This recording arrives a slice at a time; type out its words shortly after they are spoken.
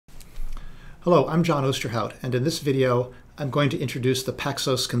Hello, I'm John Ousterhout, and in this video I'm going to introduce the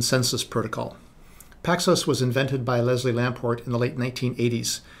Paxos consensus protocol. Paxos was invented by Leslie Lamport in the late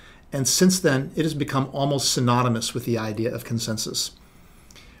 1980s, and since then it has become almost synonymous with the idea of consensus.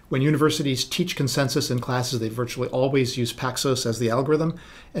 When universities teach consensus in classes, they virtually always use Paxos as the algorithm,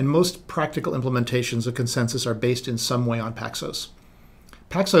 and most practical implementations of consensus are based in some way on Paxos.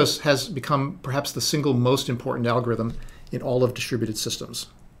 Paxos has become perhaps the single most important algorithm in all of distributed systems.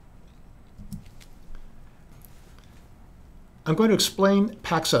 I'm going to explain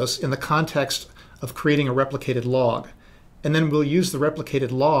Paxos in the context of creating a replicated log, and then we'll use the replicated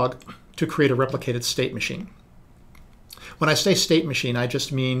log to create a replicated state machine. When I say state machine, I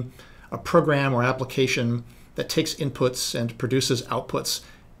just mean a program or application that takes inputs and produces outputs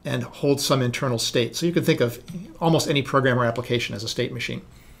and holds some internal state. So you can think of almost any program or application as a state machine.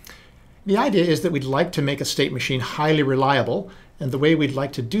 The idea is that we'd like to make a state machine highly reliable, and the way we'd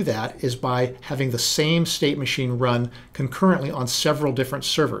like to do that is by having the same state machine run concurrently on several different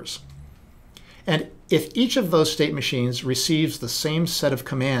servers. And if each of those state machines receives the same set of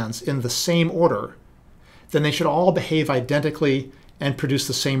commands in the same order, then they should all behave identically and produce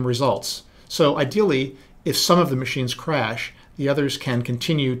the same results. So ideally, if some of the machines crash, the others can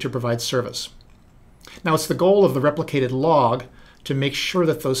continue to provide service. Now, it's the goal of the replicated log to make sure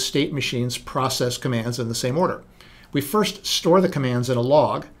that those state machines process commands in the same order. We first store the commands in a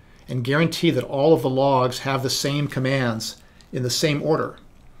log and guarantee that all of the logs have the same commands in the same order.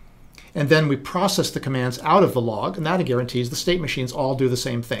 And then we process the commands out of the log, and that guarantees the state machines all do the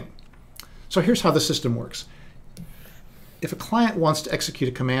same thing. So here's how the system works. If a client wants to execute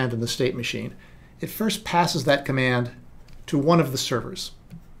a command in the state machine, it first passes that command to one of the servers.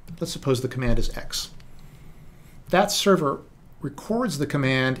 Let's suppose the command is X. That server records the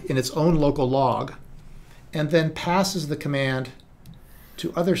command in its own local log and then passes the command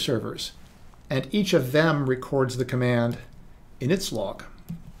to other servers, and each of them records the command in its log.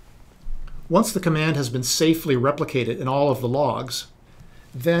 Once the command has been safely replicated in all of the logs,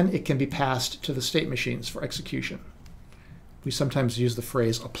 then it can be passed to the state machines for execution. We sometimes use the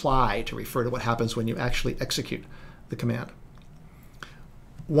phrase apply to refer to what happens when you actually execute the command.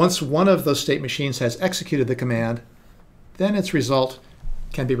 Once one of those state machines has executed the command, then its result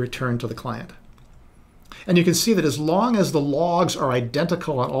can be returned to the client. And you can see that as long as the logs are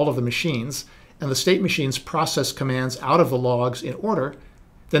identical on all of the machines and the state machines process commands out of the logs in order,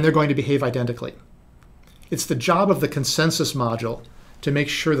 then they're going to behave identically. It's the job of the consensus module to make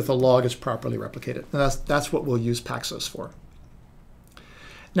sure that the log is properly replicated. And that's what we'll use Paxos for.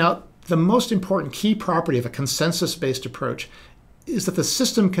 Now, the most important key property of a consensus-based approach is that the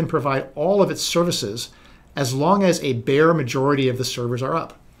system can provide all of its services as long as a bare majority of the servers are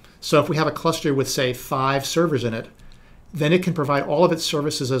up. So if we have a cluster with, say, 5 servers in it, then it can provide all of its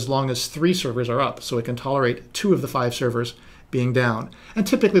services as long as 3 servers are up. So it can tolerate 2 of the 5 servers being down. And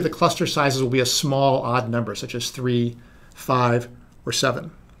typically the cluster sizes will be a small odd number, such as 3, 5, or 7.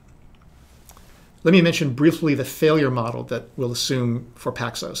 Let me mention briefly the failure model that we'll assume for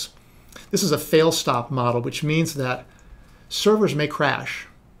Paxos. This is a fail-stop model, which means that servers may crash,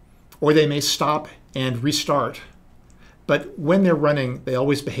 or they may stop and restart, but when they're running, they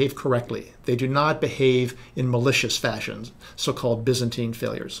always behave correctly. They do not behave in malicious fashions, so-called Byzantine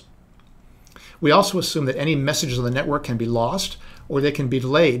failures. We also assume that any messages on the network can be lost, or they can be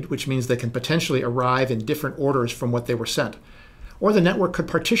delayed, which means they can potentially arrive in different orders from what they were sent. Or the network could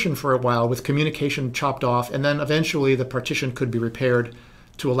partition for a while with communication chopped off, and then eventually the partition could be repaired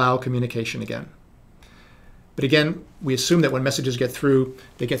to allow communication again. But again, we assume that when messages get through,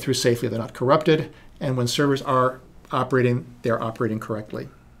 they get through safely. They're not corrupted. And when servers are operating, they're operating correctly.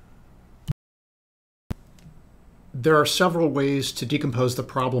 There are several ways to decompose the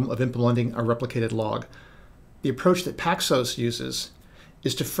problem of implementing a replicated log. The approach that Paxos uses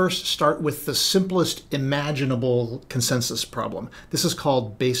is to first start with the simplest imaginable consensus problem. This is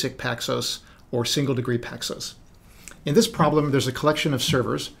called basic Paxos or single degree Paxos. In this problem, there's a collection of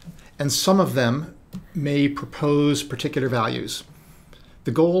servers, and some of them may propose particular values.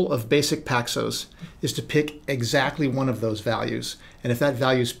 The goal of basic Paxos is to pick exactly one of those values, and if that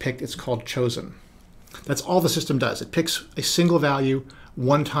value is picked, it's called chosen. That's all the system does. It picks a single value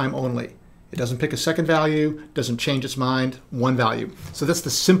one time only. It doesn't pick a second value, doesn't change its mind, one value. So that's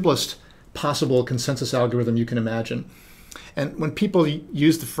the simplest possible consensus algorithm you can imagine. And when people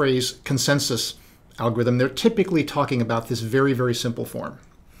use the phrase consensus algorithm, they're typically talking about this very, very simple form.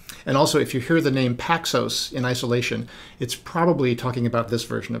 And also, if you hear the name Paxos in isolation, it's probably talking about this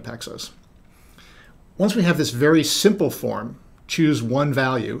version of Paxos. Once we have this very simple form, choose one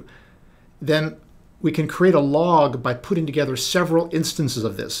value, then we can create a log by putting together several instances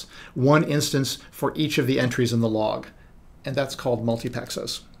of this, one instance for each of the entries in the log, and that's called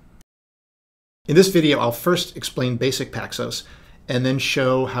multi-Paxos. In this video, I'll first explain basic Paxos and then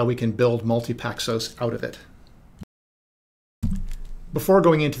show how we can build multi-Paxos out of it. Before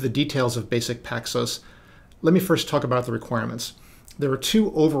going into the details of basic Paxos, let me first talk about the requirements. There are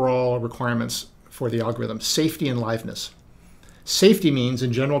two overall requirements for the algorithm: safety and liveness. Safety means,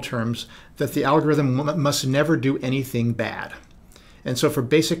 in general terms, that the algorithm must never do anything bad. And so for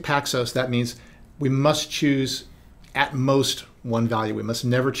basic Paxos, that means we must choose at most one value. We must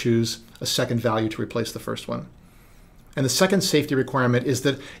never choose a second value to replace the first one. And the second safety requirement is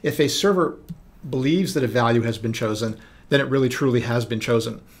that if a server believes that a value has been chosen, then it really truly has been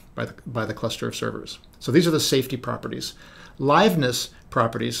chosen by the cluster of servers. So these are the safety properties. Liveness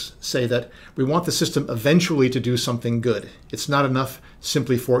properties say that we want the system eventually to do something good. It's not enough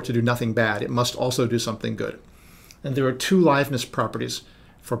simply for it to do nothing bad. It must also do something good. And there are two liveness properties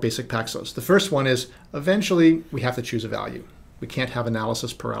for basic Paxos. The first one is eventually we have to choose a value. We can't have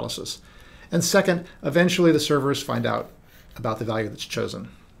analysis paralysis. And second, eventually the servers find out about the value that's chosen.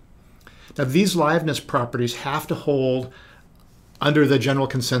 Now these liveness properties have to hold under the general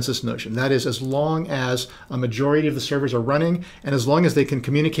consensus notion. That is, as long as a majority of the servers are running and as long as they can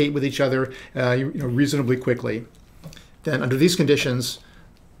communicate with each other reasonably quickly, then under these conditions,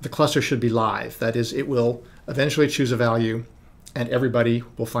 the cluster should be live. That is, it will eventually choose a value and everybody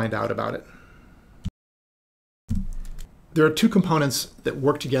will find out about it. There are two components that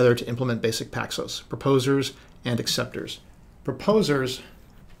work together to implement basic Paxos: proposers and acceptors. Proposers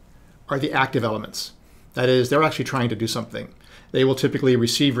are the active elements. That is, they're actually trying to do something. They will typically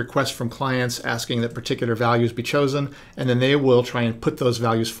receive requests from clients asking that particular values be chosen, and then they will try and put those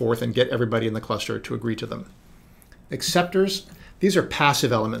values forth and get everybody in the cluster to agree to them. Acceptors, these are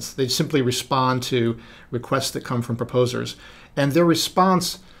passive elements. They simply respond to requests that come from proposers. And their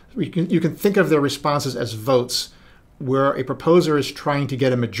response, you can think of their responses as votes, where a proposer is trying to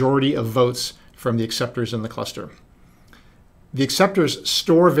get a majority of votes from the acceptors in the cluster. The acceptors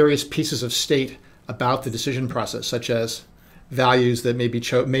store various pieces of state about the decision process, such as values that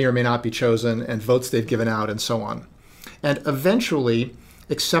may or may not be chosen, and votes they've given out, and so on. And eventually,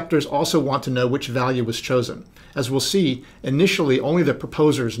 acceptors also want to know which value was chosen. As we'll see, initially only the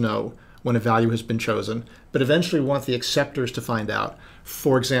proposers know when a value has been chosen, but eventually want the acceptors to find out,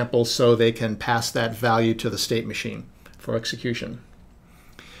 for example, so they can pass that value to the state machine for execution.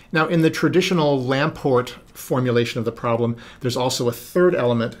 Now, in the traditional Lamport formulation of the problem, there's also a third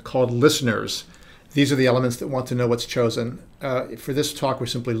element called listeners. These are the elements that want to know what's chosen. For this talk, we're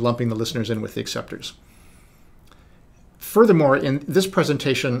simply lumping the listeners in with the acceptors. Furthermore, in this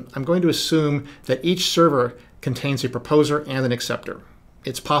presentation, I'm going to assume that each server contains a proposer and an acceptor.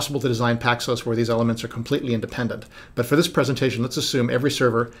 It's possible to design Paxos where these elements are completely independent, but for this presentation, let's assume every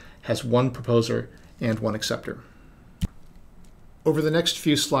server has one proposer and one acceptor. Over the next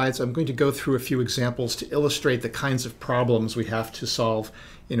few slides, I'm going to go through a few examples to illustrate the kinds of problems we have to solve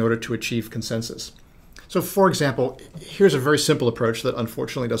in order to achieve consensus. So for example, here's a very simple approach that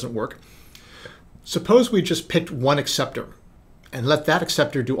unfortunately doesn't work. Suppose we just picked one acceptor and let that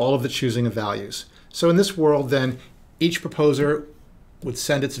acceptor do all of the choosing of values. So in this world, then, each proposer would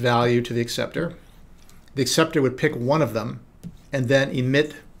send its value to the acceptor. The acceptor would pick one of them and then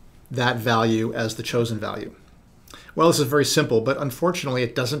emit that value as the chosen value. Well, this is very simple, but unfortunately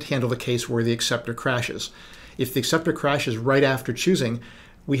it doesn't handle the case where the acceptor crashes. If the acceptor crashes right after choosing,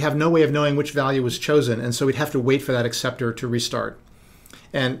 we have no way of knowing which value was chosen, and so we'd have to wait for that acceptor to restart.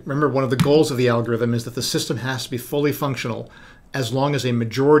 And remember, one of the goals of the algorithm is that the system has to be fully functional as long as a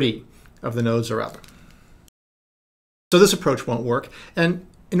majority of the nodes are up. So this approach won't work, and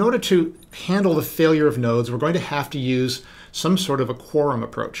in order to handle the failure of nodes, we're going to have to use some sort of a quorum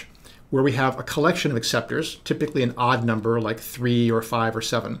approach, where we have a collection of acceptors, typically an odd number like 3 or 5 or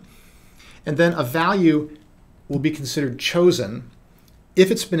 7. And then a value will be considered chosen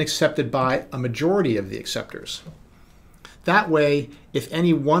if it's been accepted by a majority of the acceptors. That way, if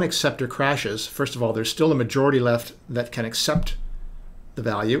any one acceptor crashes, first of all, there's still a majority left that can accept the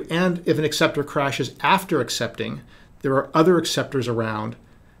value. And if an acceptor crashes after accepting, there are other acceptors around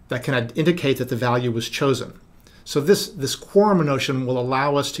that can indicate that the value was chosen. So this quorum notion will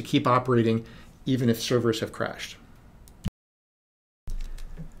allow us to keep operating even if servers have crashed.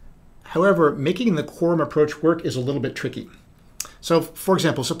 However, making the quorum approach work is a little bit tricky. So for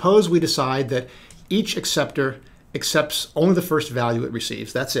example, suppose we decide that each acceptor accepts only the first value it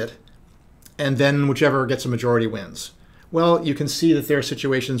receives, that's it, and then whichever gets a majority wins. Well, you can see that there are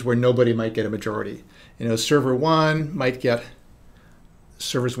situations where nobody might get a majority. Server 1 might get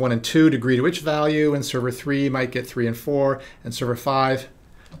servers 1 and 2 to agree to which value, and server 3 might get 3 and 4, and server 5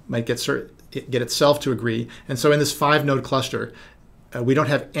 might get itself to agree. And so in this 5-node cluster, we don't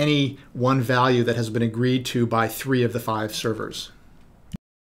have any one value that has been agreed to by 3 of the 5 servers.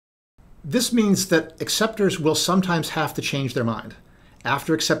 This means that acceptors will sometimes have to change their mind.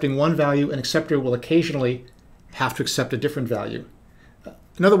 After accepting one value, an acceptor will occasionally have to accept a different value.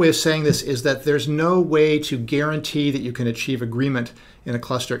 Another way of saying this is that there's no way to guarantee that you can achieve agreement in a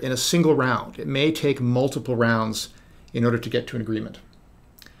cluster in a single round. It may take multiple rounds in order to get to an agreement.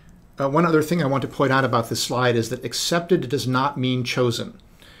 One other thing I want to point out about this slide is that accepted does not mean chosen.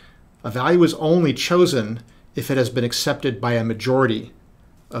 A value is only chosen if it has been accepted by a majority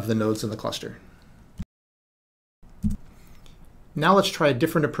of the nodes in the cluster. Now let's try a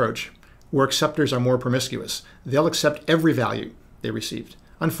different approach where acceptors are more promiscuous. They'll accept every value they received.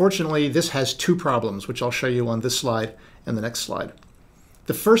 Unfortunately, this has 2 problems, which I'll show you on this slide and the next slide.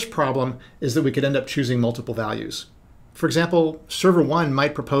 The first problem is that we could end up choosing multiple values. For example, server 1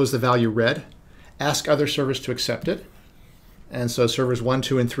 might propose the value red, ask other servers to accept it, and so servers 1,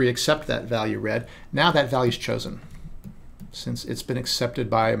 2, and 3 accept that value red. Now that value is chosen, since it's been accepted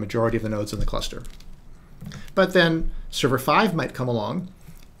by a majority of the nodes in the cluster. But then server 5 might come along,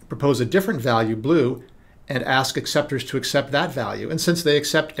 propose a different value, blue, and ask acceptors to accept that value. And since they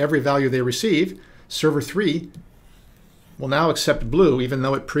accept every value they receive, server 3 will now accept blue, even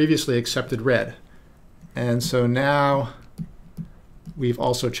though it previously accepted red. And so now we've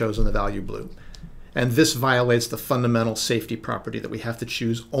also chosen the value blue. And this violates the fundamental safety property that we have to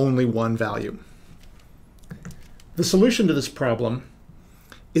choose only one value. The solution to this problem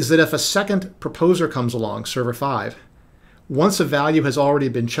is that if a second proposer comes along, server 5, once a value has already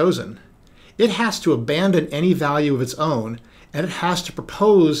been chosen, it has to abandon any value of its own, and it has to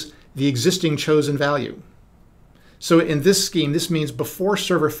propose the existing chosen value. So in this scheme, this means before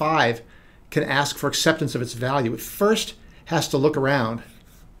server 5 can ask for acceptance of its value, it first has to look around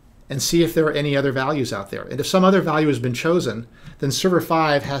and see if there are any other values out there. And if some other value has been chosen, then server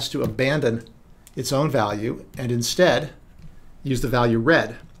 5 has to abandon its own value and instead use the value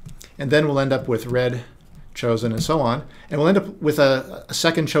red. And then we'll end up with red chosen and so on. And we'll end up with a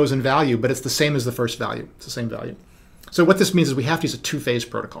second chosen value, but it's the same as the first value. It's the same value. So what this means is we have to use a 2-phase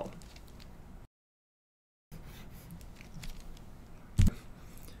protocol.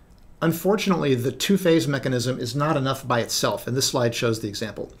 Unfortunately, the 2-phase mechanism is not enough by itself, and this slide shows the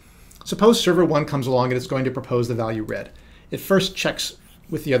example. Suppose server 1 comes along and it's going to propose the value red. It first checks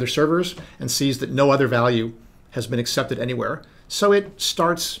with the other servers and sees that no other value has been accepted anywhere, so it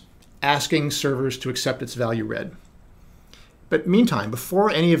starts asking servers to accept its value red. But meantime, before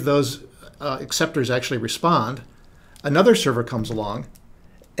any of those acceptors actually respond, another server comes along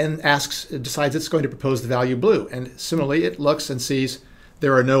and decides it's going to propose the value blue. And similarly, it looks and sees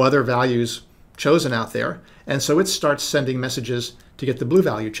there are no other values chosen out there, and so it starts sending messages to get the blue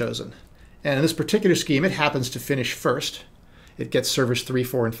value chosen. And in this particular scheme, it happens to finish first. It gets servers 3,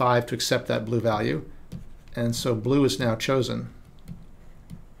 4, and 5 to accept that blue value, and so blue is now chosen.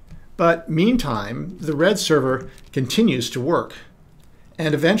 But meantime, the red server continues to work,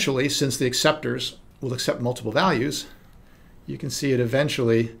 and eventually, since the acceptors will accept multiple values, you can see it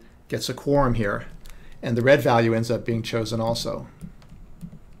eventually gets a quorum here, and the red value ends up being chosen also.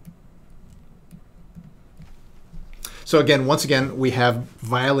 So again, once again, we have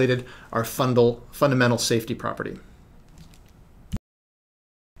violated our fundamental safety property.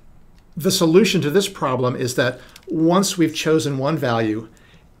 The solution to this problem is that once we've chosen one value,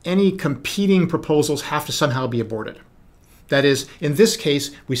 any competing proposals have to somehow be aborted. That is, in this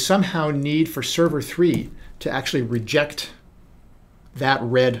case, we somehow need for server 3 to actually reject that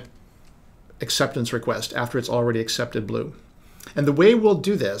red acceptance request after it's already accepted blue. And the way we'll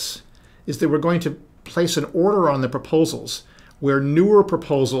do this is that we're going to place an order on the proposals where newer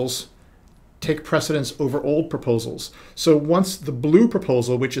proposals take precedence over old proposals. So once the blue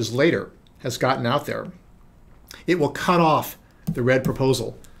proposal, which is later, has gotten out there, it will cut off the red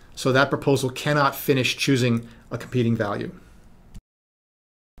proposal. So that proposal cannot finish choosing a competing value.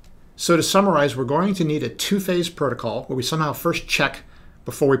 So to summarize, we're going to need a 2-phase protocol where we somehow first check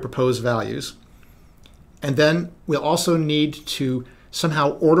before we propose values. And then we'll also need to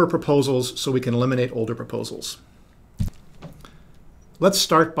somehow order proposals so we can eliminate older proposals. Let's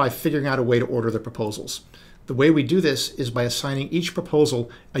start by figuring out a way to order the proposals. The way we do this is by assigning each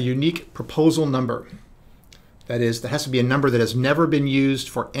proposal a unique proposal number. That is, there has to be a number that has never been used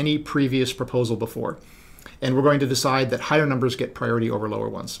for any previous proposal before. And we're going to decide that higher numbers get priority over lower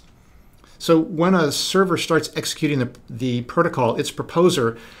ones. So when a server starts executing the protocol, its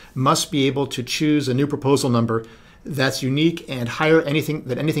proposer must be able to choose a new proposal number that's unique and higher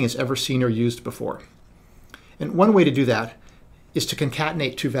than anything has ever seen or used before. And one way to do that is to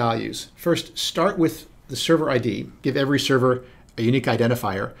concatenate two values. First, start with the server ID, give every server a unique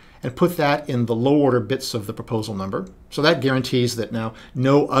identifier, and put that in the low order bits of the proposal number. So that guarantees that now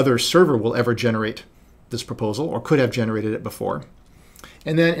no other server will ever generate this proposal or could have generated it before.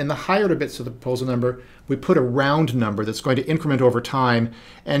 And then in the higher order bits of the proposal number, we put a round number that's going to increment over time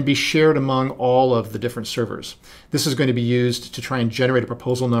and be shared among all of the different servers. This is going to be used to try and generate a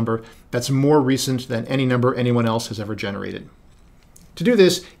proposal number that's more recent than any number anyone else has ever generated. To do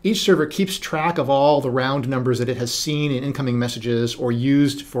this, each server keeps track of all the round numbers that it has seen in incoming messages or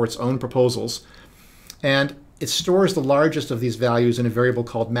used for its own proposals. And it stores the largest of these values in a variable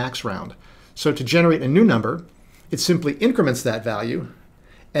called maxRound. So to generate a new number, it simply increments that value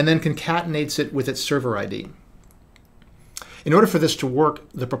and then concatenates it with its server ID. In order for this to work,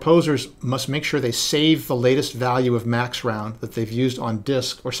 the proposers must make sure they save the latest value of maxRound that they've used on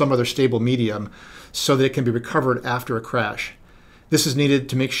disk or some other stable medium so that it can be recovered after a crash. This is needed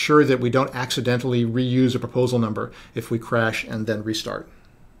to make sure that we don't accidentally reuse a proposal number if we crash and then restart.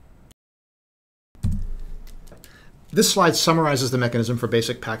 This slide summarizes the mechanism for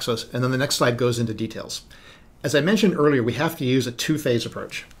basic Paxos, and then the next slide goes into details. As I mentioned earlier, we have to use a two-phase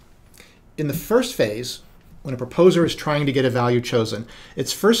approach. In the first phase, when a proposer is trying to get a value chosen,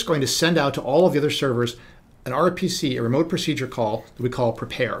 it's first going to send out to all of the other servers an RPC, a remote procedure call that we call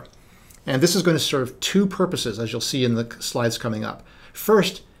prepare. And this is going to serve two purposes, as you'll see in the slides coming up.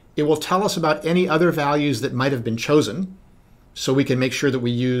 First, it will tell us about any other values that might have been chosen, so we can make sure that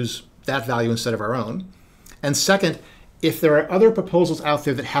we use that value instead of our own. And second, if there are other proposals out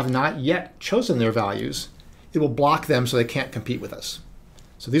there that have not yet chosen their values, it will block them so they can't compete with us.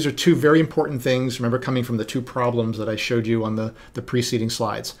 So these are two very important things, remember, coming from the two problems that I showed you on the preceding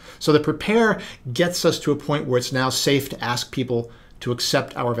slides. So the prepare gets us to a point where it's now safe to ask people to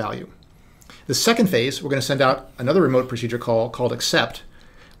accept our value. The second phase, we're going to send out another remote procedure call called accept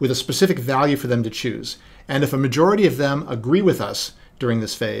with a specific value for them to choose. And if a majority of them agree with us during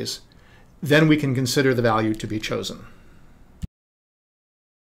this phase, then we can consider the value to be chosen.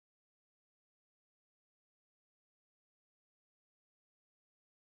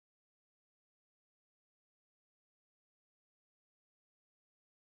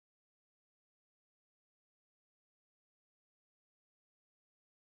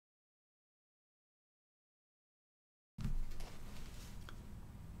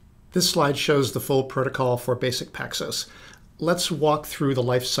 This slide shows the full protocol for basic Paxos. Let's walk through the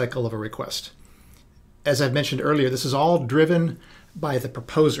life cycle of a request. As I've mentioned earlier, this is all driven by the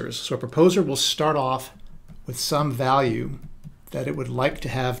proposers. So a proposer will start off with some value that it would like to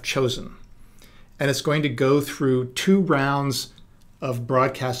have chosen. And it's going to go through two rounds of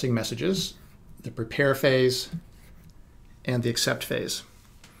broadcasting messages, the prepare phase and the accept phase.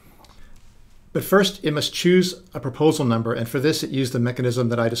 But first, it must choose a proposal number, and for this, it used the mechanism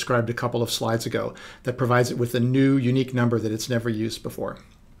that I described a couple of slides ago that provides it with a new, unique number that it's never used before.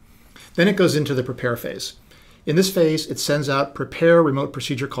 Then it goes into the prepare phase. In this phase, it sends out prepare remote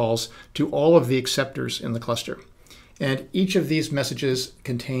procedure calls to all of the acceptors in the cluster, and each of these messages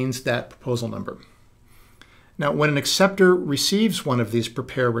contains that proposal number. Now, when an acceptor receives one of these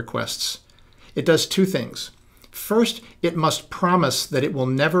prepare requests, it does two things. First, it must promise that it will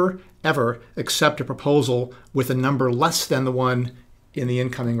never, ever accept a proposal with a number less than the one in the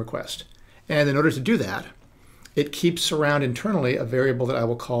incoming request. And in order to do that, it keeps around internally a variable that I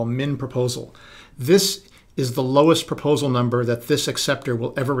will call min proposal. This is the lowest proposal number that this acceptor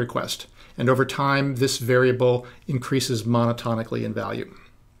will ever request. And over time, this variable increases monotonically in value.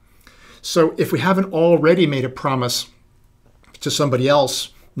 So if we haven't already made a promise to somebody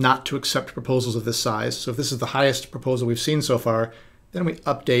else not to accept proposals of this size, so if this is the highest proposal we've seen so far, then we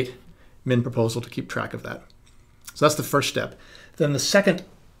update min proposal to keep track of that. So that's the first step. Then the second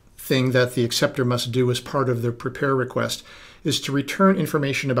thing that the acceptor must do as part of the prepare request is to return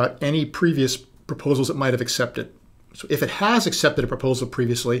information about any previous proposals it might have accepted. So if it has accepted a proposal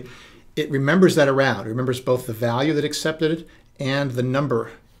previously, it remembers that around. It remembers both the value that accepted it and the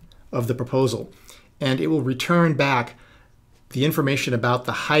number of the proposal. And it will return back the information about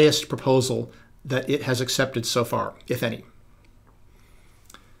the highest proposal that it has accepted so far, if any.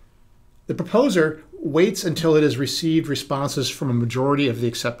 The proposer waits until it has received responses from a majority of the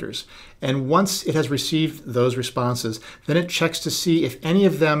acceptors. And once it has received those responses, then it checks to see if any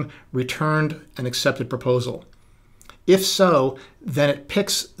of them returned an accepted proposal. If so, then it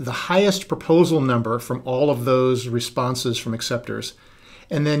picks the highest proposal number from all of those responses from acceptors,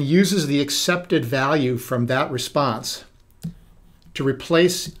 and then uses the accepted value from that response to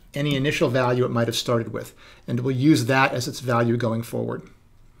replace any initial value it might have started with, and it will use that as its value going forward.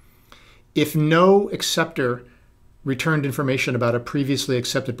 If no acceptor returned information about a previously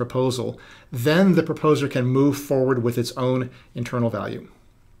accepted proposal, then the proposer can move forward with its own internal value.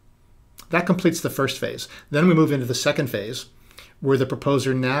 That completes the first phase. Then we move into the second phase, where the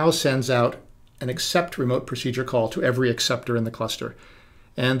proposer now sends out an accept remote procedure call to every acceptor in the cluster.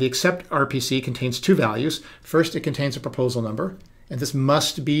 And the accept RPC contains two values. First, it contains a proposal number, and this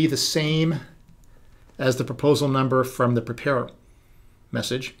must be the same as the proposal number from the prepare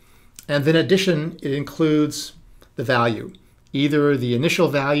message. And then in addition, it includes the value, either the initial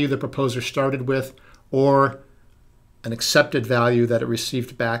value the proposer started with or an accepted value that it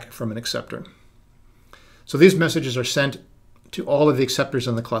received back from an acceptor. So these messages are sent to all of the acceptors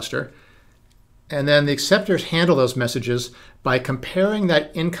in the cluster. And then the acceptors handle those messages by comparing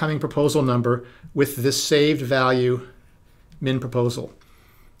that incoming proposal number with this saved value min proposal.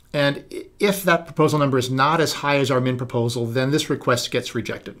 And if that proposal number is not as high as our min proposal, then this request gets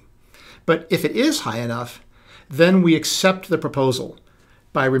rejected. But if it is high enough, then we accept the proposal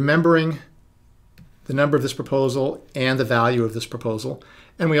by remembering the number of this proposal and the value of this proposal.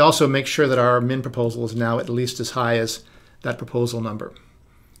 And we also make sure that our min proposal is now at least as high as that proposal number.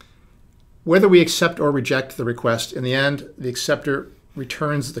 Whether we accept or reject the request, in the end, the acceptor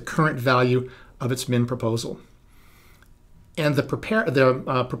returns the current value of its min proposal. And the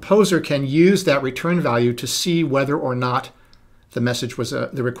proposer can use that return value to see whether or not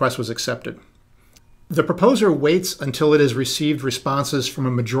the request was accepted. The proposer waits until it has received responses from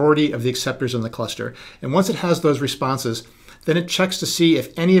a majority of the acceptors in the cluster. And once it has those responses, then it checks to see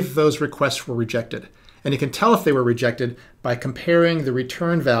if any of those requests were rejected. And it can tell if they were rejected by comparing the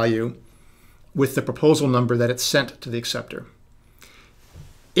return value with the proposal number that it sent to the acceptor.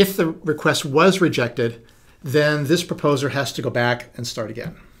 If the request was rejected, then this proposer has to go back and start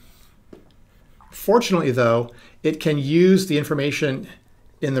again. Fortunately, though, it can use the information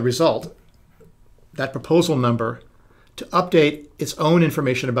in the result, that proposal number, to update its own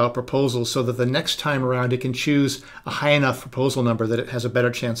information about proposals so that the next time around it can choose a high enough proposal number that it has a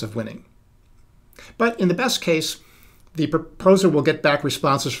better chance of winning. But in the best case, the proposer will get back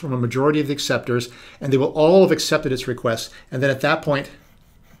responses from a majority of the acceptors, and they will all have accepted its request. And then at that point,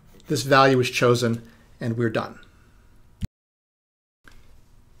 this value is chosen, and we're done.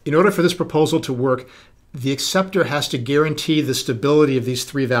 In order for this proposal to work, the acceptor has to guarantee the stability of these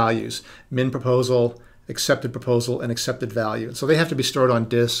three values: min proposal, accepted proposal, and accepted value. And so they have to be stored on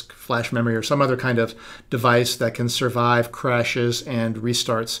disk, flash memory, or some other kind of device that can survive crashes and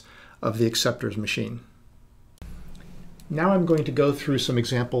restarts of the acceptor's machine. Now I'm going to go through some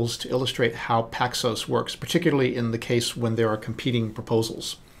examples to illustrate how Paxos works, particularly in the case when there are competing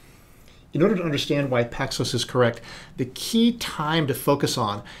proposals. In order to understand why Paxos is correct, the key time to focus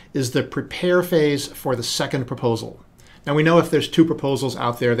on is the prepare phase for the second proposal. Now we know if there's two proposals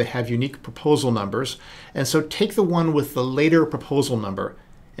out there, they have unique proposal numbers, and so take the one with the later proposal number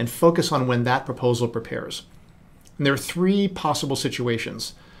and focus on when that proposal prepares. And there are three possible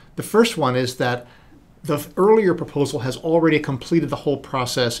situations. The first one is that the earlier proposal has already completed the whole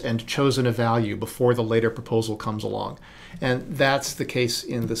process and chosen a value before the later proposal comes along. And that's the case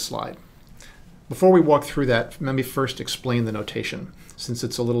in this slide. Before we walk through that, let me first explain the notation, since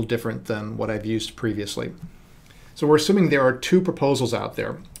it's a little different than what I've used previously. So we're assuming there are two proposals out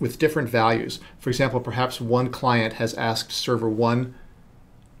there with different values. For example, perhaps one client has asked server 1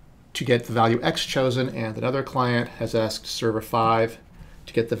 to get the value X chosen, and another client has asked server 5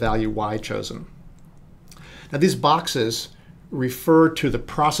 to get the value Y chosen. Now these boxes refer to the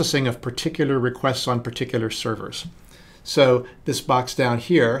processing of particular requests on particular servers. So this box down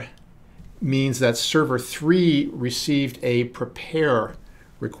here means that server 3 received a prepare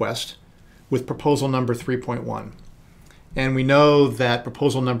request with proposal number 3.1. And we know that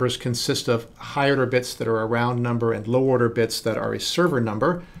proposal numbers consist of high order bits that are a round number and low order bits that are a server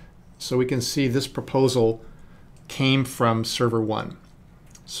number. So we can see this proposal came from server 1.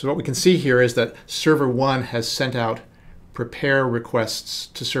 So what we can see here is that server 1 has sent out prepare requests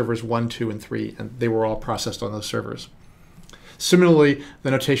to servers 1, 2, and 3, and they were all processed on those servers. Similarly,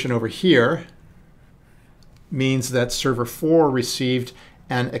 the notation over here means that server 4 received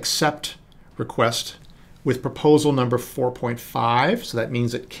an accept request with proposal number 4.5, so that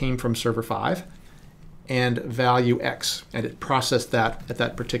means it came from server 5, and value X, and it processed that at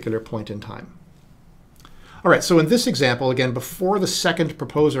that particular point in time. All right, so in this example, again, before the second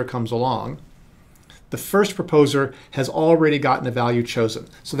proposer comes along, the first proposer has already gotten a value chosen.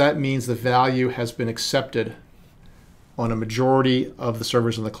 So that means the value has been accepted on a majority of the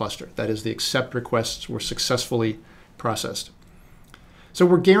servers in the cluster. That is, the accept requests were successfully processed. So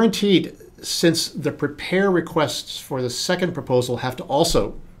we're guaranteed, since the prepare requests for the second proposal have to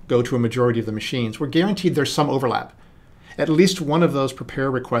also go to a majority of the machines, we're guaranteed there's some overlap. At least one of those prepare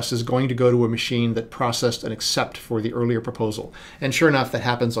requests is going to go to a machine that processed an accept for the earlier proposal. And sure enough, that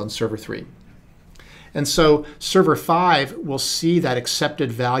happens on server 3. And so server 5 will see that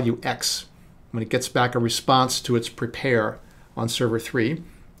accepted value X when it gets back a response to its prepare on server 3.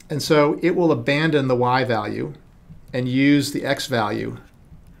 And so it will abandon the Y value and use the X value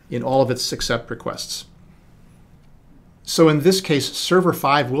in all of its accept requests. So in this case, server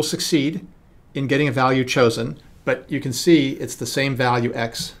 5 will succeed in getting a value chosen, but you can see it's the same value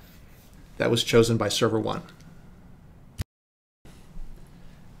X that was chosen by server 1.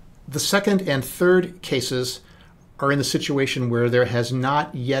 The second and third cases are in the situation where there has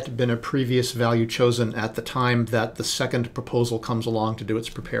not yet been a previous value chosen at the time that the second proposal comes along to do its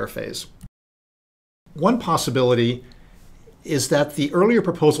prepare phase. One possibility is that the earlier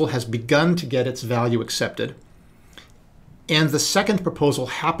proposal has begun to get its value accepted, and the second proposal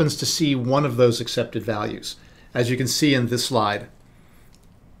happens to see one of those accepted values. As you can see in this slide,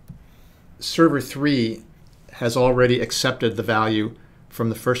 server 3 has already accepted the value from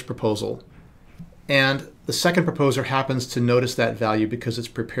the first proposal, and the second proposer happens to notice that value because its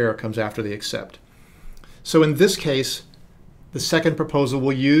prepare comes after the accept. So in this case, the second proposal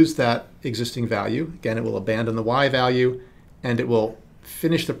will use that existing value. Again, it will abandon the Y value, and it will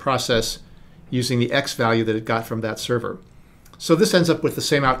finish the process using the X value that it got from that server. So this ends up with the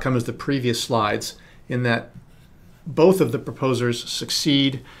same outcome as the previous slides, in that both of the proposers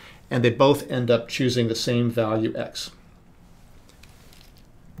succeed, and they both end up choosing the same value X.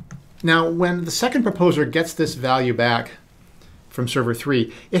 Now, when the second proposer gets this value back from server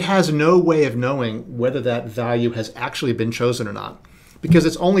 3, it has no way of knowing whether that value has actually been chosen or not, because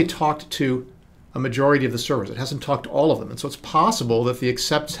it's only talked to a majority of the servers. It hasn't talked to all of them. And so it's possible that the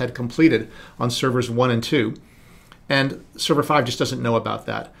accepts had completed on servers 1 and 2, and server 5 just doesn't know about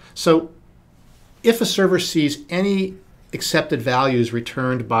that. So if a server sees any accepted values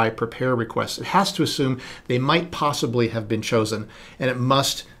returned by prepare requests, it has to assume they might possibly have been chosen, and it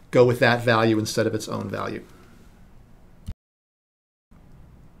must go with that value instead of its own value.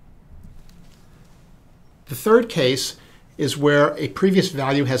 The third case is where a previous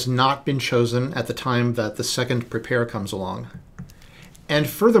value has not been chosen at the time that the second prepare comes along. And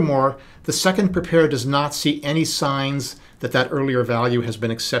furthermore, the second prepare does not see any signs that that earlier value has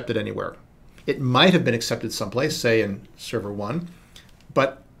been accepted anywhere. It might have been accepted someplace, say in server 1,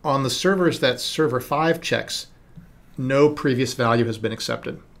 but on the servers that server 5 checks, no previous value has been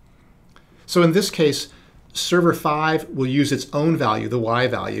accepted. So in this case, server 5 will use its own value, the Y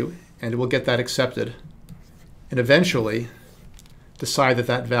value, and it will get that accepted, and eventually decide that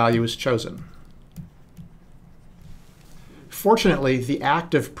that value is chosen. Fortunately, the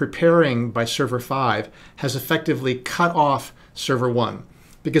act of preparing by server 5 has effectively cut off server 1,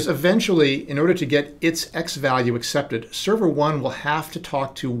 because eventually, in order to get its X value accepted, server 1 will have to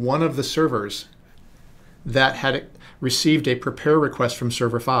talk to one of the servers that had received a prepare request from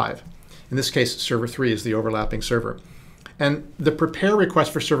server 5. In this case, server 3 is the overlapping server. And the prepare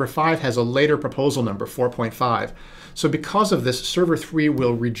request for server 5 has a later proposal number, 4.5. So because of this, server 3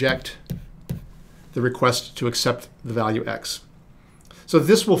 will reject the request to accept the value X. So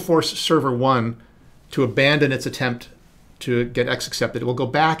this will force server 1 to abandon its attempt to get X accepted. It will go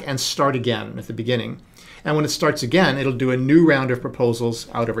back and start again at the beginning. And when it starts again, it'll do a new round of proposals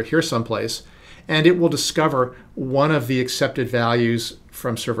out over here someplace, and it will discover one of the accepted values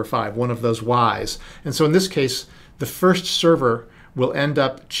from server 5, one of those Ys. And so in this case, the first server will end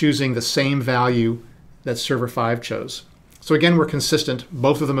up choosing the same value that server 5 chose. So again, we're consistent.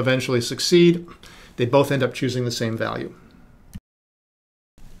 Both of them eventually succeed. They both end up choosing the same value.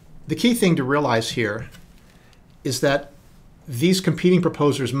 The key thing to realize here is that these competing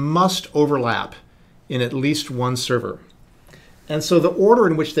proposers must overlap in at least one server. And so the order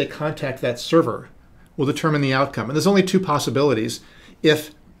in which they contact that server will determine the outcome. And there's only two possibilities.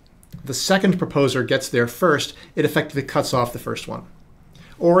 If the second proposer gets there first, it effectively cuts off the first one.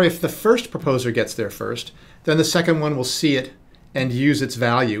 Or if the first proposer gets there first, then the second one will see it and use its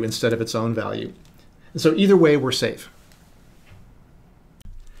value instead of its own value. And so either way, we're safe.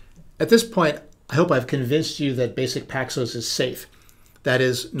 At this point, I hope I've convinced you that basic Paxos is safe. That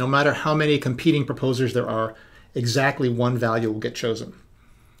is, no matter how many competing proposers there are, exactly one value will get chosen.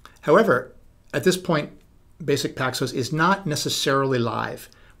 However, at this point, basic Paxos is not necessarily live.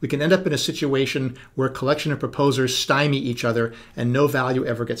 We can end up in a situation where a collection of proposers stymie each other and no value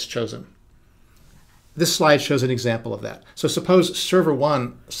ever gets chosen. This slide shows an example of that. So suppose server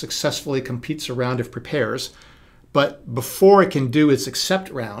 1 successfully competes a round of prepares, But before it can do its accept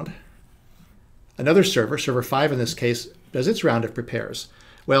round, another server, server 5 in this case, does its round of prepares.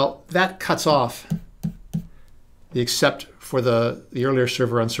 Well, that cuts off the accept for the earlier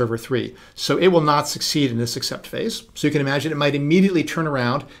server on server 3. So it will not succeed in this accept phase. So you can imagine it might immediately turn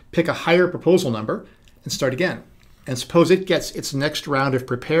around, pick a higher proposal number, and start again. And suppose it gets its next round of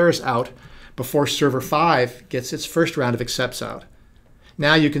prepares out before server 5 gets its first round of accepts out.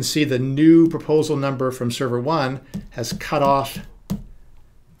 Now you can see the new proposal number from server 1 has cut off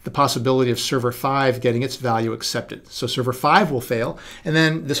the possibility of server 5 getting its value accepted. So server 5 will fail, and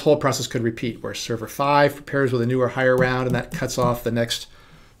then this whole process could repeat, where server 5 prepares with a newer higher round, and that cuts off the next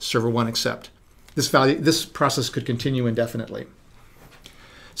server 1 accept. This process could continue indefinitely.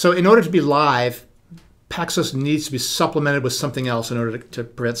 So in order to be live, Paxos needs to be supplemented with something else in order to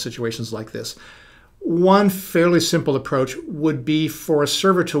prevent situations like this. One fairly simple approach would be for a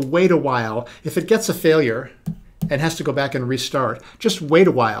server to wait a while. If it gets a failure and has to go back and restart, just wait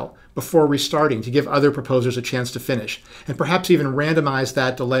a while before restarting to give other proposers a chance to finish, and perhaps even randomize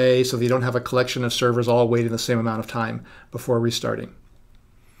that delay so that you don't have a collection of servers all waiting the same amount of time before restarting.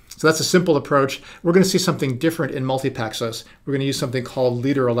 So that's a simple approach. We're going to see something different in multi-Paxos. We're going to use something called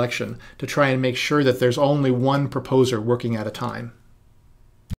leader election to try and make sure that there's only one proposer working at a time.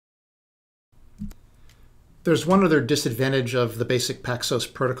 There's one other disadvantage of the basic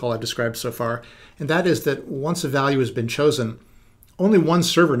Paxos protocol I've described so far, and that is that once a value has been chosen, only one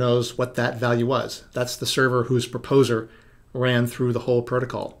server knows what that value was. That's the server whose proposer ran through the whole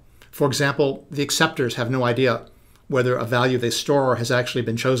protocol. For example, the acceptors have no idea whether a value they store has actually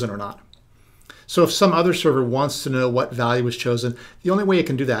been chosen or not. So if some other server wants to know what value was chosen, the only way it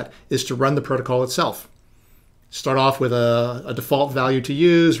can do that is to run the protocol itself. Start off with a default value to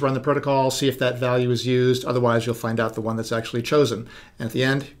use, run the protocol, see if that value is used. Otherwise, you'll find out the one that's actually chosen. And at the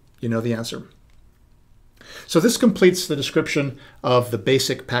end, you know the answer. So this completes the description of the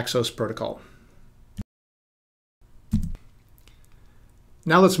basic Paxos protocol.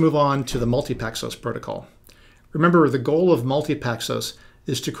 Now let's move on to the multi-Paxos protocol. Remember, the goal of multi-Paxos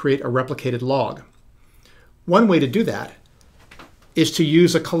is to create a replicated log. One way to do that is to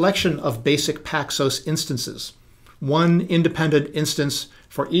use a collection of basic Paxos instances, one independent instance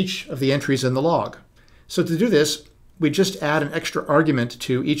for each of the entries in the log. So to do this, we just add an extra argument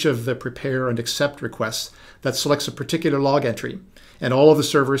to each of the prepare and accept requests that selects a particular log entry, and all of the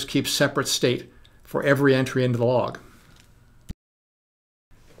servers keep separate state for every entry into the log.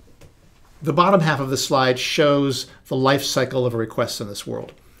 The bottom half of the slide shows the life cycle of a request in this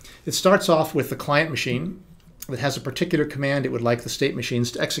world. It starts off with the client machine that has a particular command it would like the state machines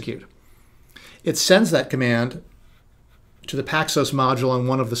to execute. It sends that command to the Paxos module on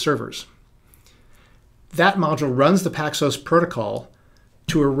one of the servers. That module runs the Paxos protocol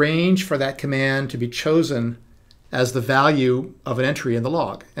to arrange for that command to be chosen as the value of an entry in the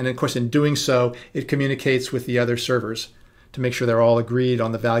log. And of course, in doing so, it communicates with the other servers to make sure they're all agreed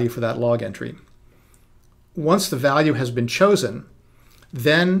on the value for that log entry. Once the value has been chosen,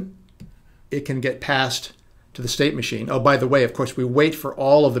 then it can get passed to the state machine. Oh, by the way, of course, we wait for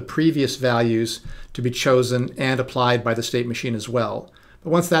all of the previous values to be chosen and applied by the state machine as well.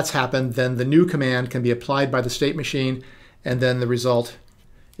 But once that's happened, then the new command can be applied by the state machine, and then the result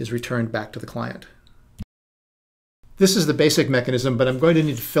is returned back to the client. This is the basic mechanism, but I'm going to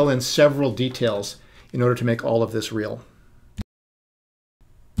need to fill in several details in order to make all of this real.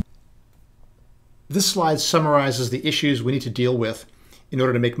 This slide summarizes the issues we need to deal with in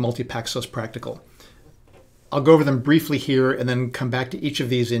order to make multi-Paxos practical. I'll go over them briefly here and then come back to each of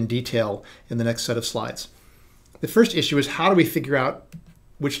these in detail in the next set of slides. The first issue is, how do we figure out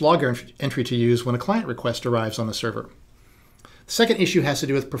which log entry to use when a client request arrives on the server? The second issue has to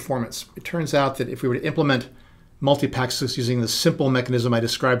do with performance. It turns out that if we were to implement multi-Paxos using the simple mechanism I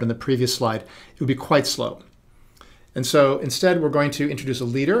described in the previous slide, it would be quite slow. And so instead, we're going to introduce a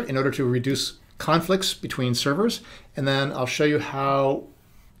leader in order to reduce conflicts between servers, and then I'll show you how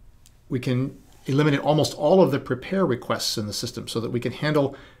we can eliminate almost all of the prepare requests in the system so that we can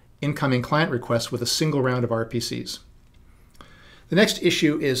handle incoming client requests with a single round of RPCs. The next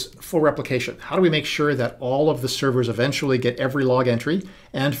issue is full replication. How do we make sure that all of the servers eventually get every log entry,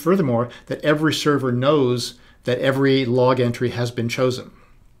 and furthermore, that every server knows that every log entry has been chosen?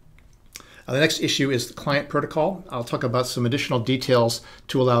 The next issue is the client protocol. I'll talk about some additional details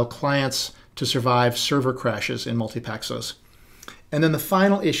to allow clients to survive server crashes in multi-Paxos. And then the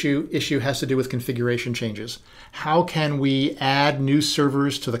final issue has to do with configuration changes. How can we add new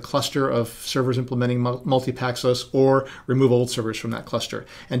servers to the cluster of servers implementing multi-Paxos, or remove old servers from that cluster,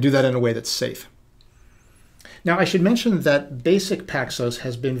 and do that in a way that's safe? Now, I should mention that basic Paxos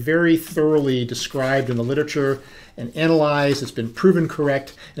has been very thoroughly described in the literature and analyzed. It's been proven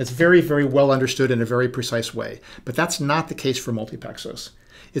correct, and it's very, very well understood in a very precise way. But that's not the case for multi-Paxos.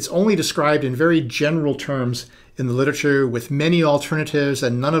 It's only described in very general terms in the literature with many alternatives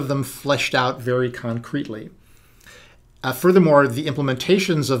and none of them fleshed out very concretely. Furthermore, the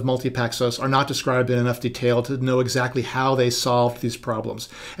implementations of multi-Paxos are not described in enough detail to know exactly how they solved these problems.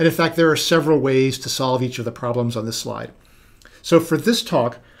 And in fact, there are several ways to solve each of the problems on this slide. So for this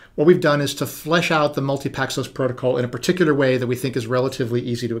talk, what we've done is to flesh out the multi-Paxos protocol in a particular way that we think is relatively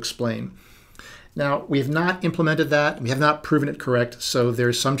easy to explain. Now, we have not implemented that. We have not proven it correct, so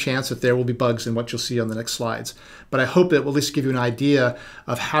there's some chance that there will be bugs in what you'll see on the next slides. But I hope it will at least give you an idea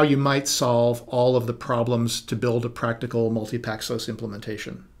of how you might solve all of the problems to build a practical multi-Paxos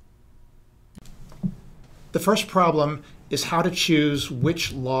implementation. The first problem is how to choose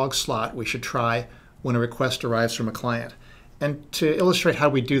which log slot we should try when a request arrives from a client. And to illustrate how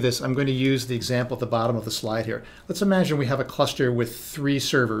we do this, I'm going to use the example at the bottom of the slide here. Let's imagine we have a cluster with 3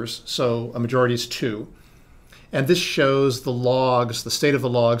 servers, so a majority is 2. And this shows the logs, the state of the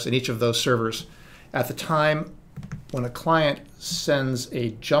logs in each of those servers at the time when a client sends a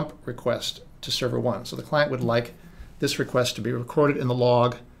jump request to server 1. So the client would like this request to be recorded in the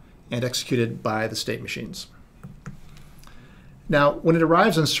log and executed by the state machines. Now, when it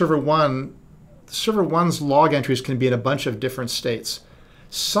arrives on server 1, server 1's log entries can be in a bunch of different states.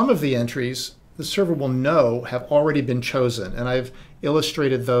 Some of the entries the server will know have already been chosen, and I've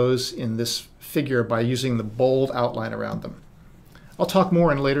illustrated those in this figure by using the bold outline around them. I'll talk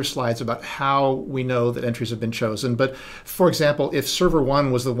more in later slides about how we know that entries have been chosen, but for example, if server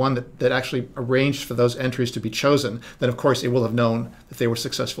 1 was the one that actually arranged for those entries to be chosen, then of course it will have known that they were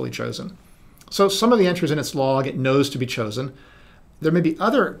successfully chosen. So some of the entries in its log it knows to be chosen. There may be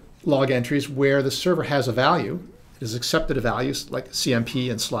other log entries where the server has a value, it has accepted a value like CMP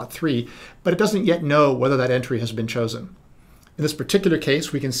in slot 3, but it doesn't yet know whether that entry has been chosen. In this particular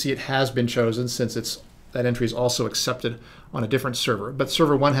case, we can see it has been chosen since that entry is also accepted on a different server, but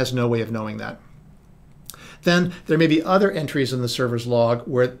server 1 has no way of knowing that. Then there may be other entries in the server's log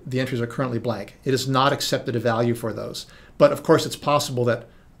where the entries are currently blank. It has not accepted a value for those, but of course it's possible that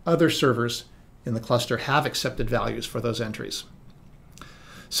other servers in the cluster have accepted values for those entries.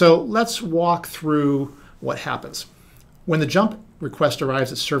 So let's walk through what happens. When the jump request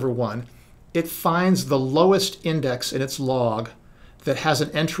arrives at server 1, it finds the lowest index in its log that has an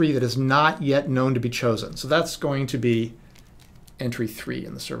entry that is not yet known to be chosen. So that's going to be entry 3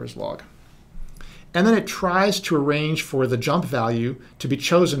 in the server's log. And then it tries to arrange for the jump value to be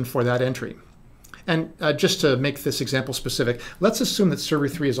chosen for that entry. And just to make this example specific, let's assume that server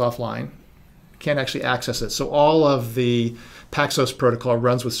 3 is offline, can't actually access it. So all of the Paxos protocol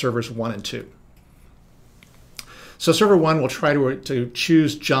runs with servers 1 and 2. So server 1 will try to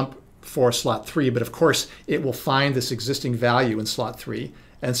choose jump for slot 3, but of course it will find this existing value in slot 3,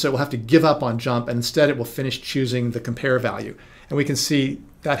 and so it will have to give up on jump, and instead it will finish choosing the compare value. And we can see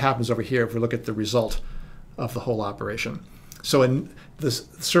that happens over here if we look at the result of the whole operation. So in this,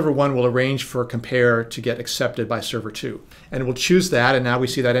 server 1 will arrange for compare to get accepted by server 2, and it will choose that, and now we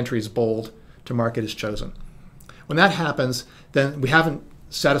see that entry is bold to mark it as chosen. When that happens, then we haven't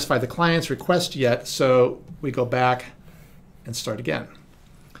satisfied the client's request yet, so we go back and start again.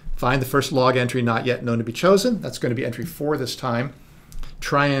 Find the first log entry not yet known to be chosen. That's going to be entry 4 this time.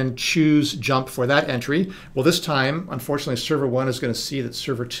 Try and choose jump for that entry. Well, this time, unfortunately, server 1 is going to see that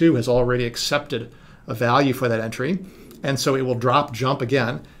server 2 has already accepted a value for that entry, and so it will drop jump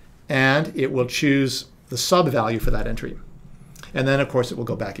again, and it will choose the sub value for that entry. And then, of course, it will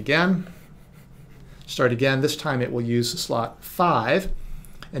go back again. Start again. This time it will use slot 5.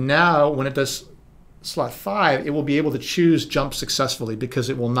 And now when it does slot 5, it will be able to choose jump successfully because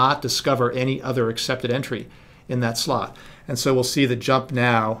it will not discover any other accepted entry in that slot. And so we'll see that jump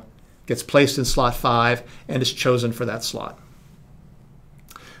now gets placed in slot 5 and is chosen for that slot.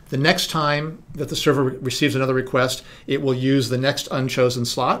 The next time that the server receives another request, it will use the next unchosen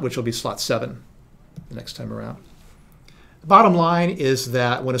slot, which will be slot 7 the next time around. The bottom line is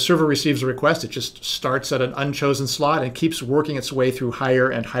that when a server receives a request, it just starts at an unchosen slot and keeps working its way through higher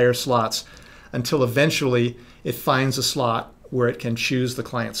and higher slots until eventually it finds a slot where it can choose the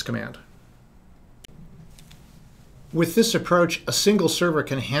client's command. With this approach, a single server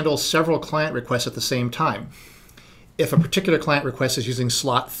can handle several client requests at the same time. If a particular client request is using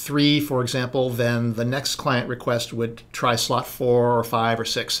slot 3, for example, then the next client request would try slot 4 or 5 or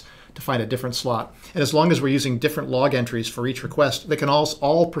 6 to find a different slot. And as long as we're using different log entries for each request, they can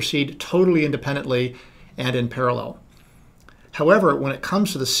all proceed totally independently and in parallel. However, when it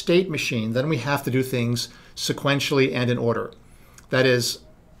comes to the state machine, then we have to do things sequentially and in order. That is,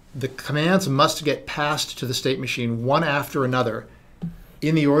 the commands must get passed to the state machine one after another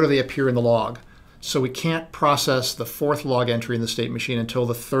in the order they appear in the log. So we can't process the fourth log entry in the state machine until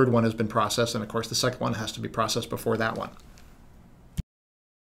the third one has been processed, and of course the second one has to be processed before that one.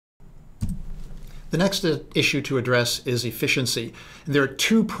 The next issue to address is efficiency. And there are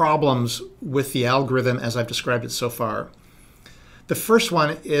two problems with the algorithm as I've described it so far. The first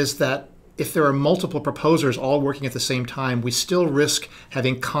one is that if there are multiple proposers all working at the same time, we still risk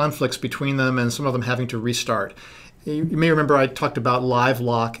having conflicts between them and some of them having to restart. You may remember I talked about live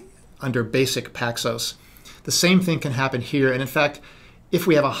lock under basic Paxos. The same thing can happen here, and in fact, if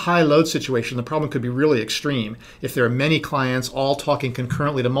we have a high load situation, the problem could be really extreme. If there are many clients all talking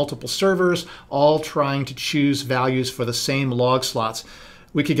concurrently to multiple servers, all trying to choose values for the same log slots,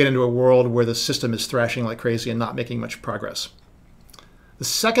 we could get into a world where the system is thrashing like crazy and not making much progress. The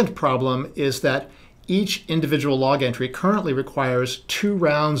second problem is that each individual log entry currently requires 2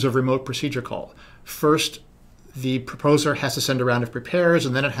 rounds of remote procedure call. First, the proposer has to send a round of prepares,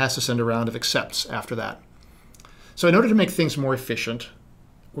 and then it has to send a round of accepts after that. So in order to make things more efficient,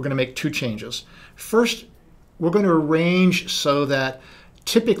 we're going to make 2 changes. First, we're going to arrange so that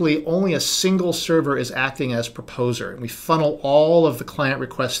typically only a single server is acting as proposer, and we funnel all of the client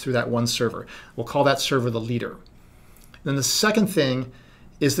requests through that one server. We'll call that server the leader. Then the second thing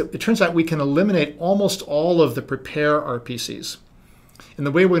is that it turns out we can eliminate almost all of the prepare RPCs. And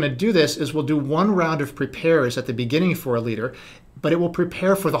the way we're going to do this is we'll do 1 round of prepares at the beginning for a leader, but it will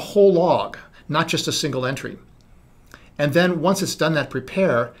prepare for the whole log, not just a single entry. And then once it's done that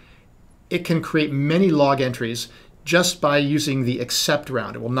prepare, it can create many log entries just by using the accept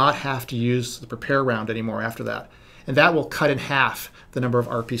round. It will not have to use the prepare round anymore after that. And that will cut in half the number of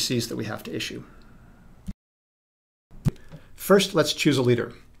RPCs that we have to issue. First, let's choose a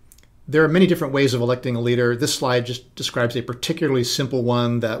leader. There are many different ways of electing a leader. This slide just describes a particularly simple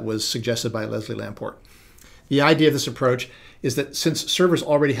one that was suggested by Leslie Lamport. The idea of this approach is that since servers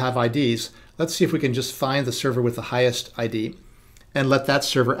already have IDs, let's see if we can just find the server with the highest ID and let that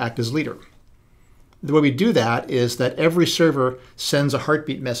server act as leader. The way we do that is that every server sends a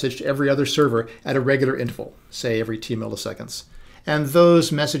heartbeat message to every other server at a regular interval, say every t milliseconds. And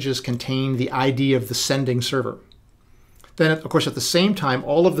those messages contain the ID of the sending server. Then, of course, at the same time,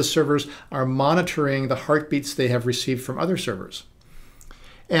 all of the servers are monitoring the heartbeats they have received from other servers.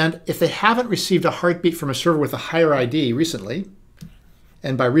 And if they haven't received a heartbeat from a server with a higher ID recently,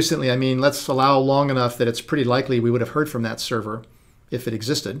 and by recently I mean let's allow long enough that it's pretty likely we would have heard from that server if it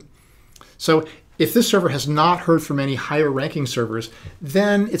existed. So if this server has not heard from any higher ranking servers,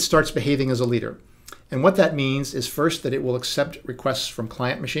 then it starts behaving as a leader. And what that means is first that it will accept requests from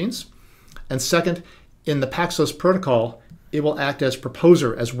client machines, and second, in the Paxos protocol, it will act as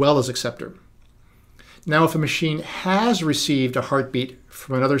proposer as well as acceptor. Now, if a machine has received a heartbeat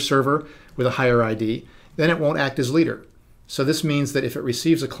from another server with a higher ID, then it won't act as leader. So this means that if it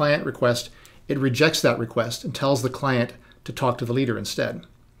receives a client request, it rejects that request and tells the client to talk to the leader instead.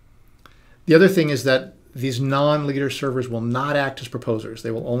 The other thing is that these non-leader servers will not act as proposers.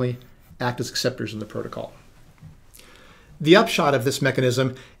 They will only act as acceptors in the protocol. The upshot of this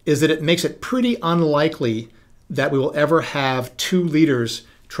mechanism is that it makes it pretty unlikely that we will ever have 2 leaders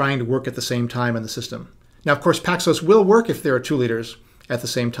trying to work at the same time in the system. Now, of course, Paxos will work if there are 2 leaders at the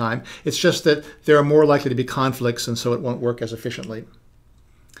same time. It's just that there are more likely to be conflicts, and so it won't work as efficiently.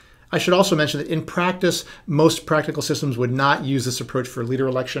 I should also mention that in practice, most practical systems would not use this approach for leader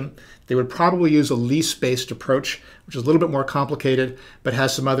election. They would probably use a lease-based approach, which is a little bit more complicated, but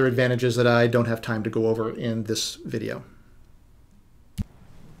has some other advantages that I don't have time to go over in this video.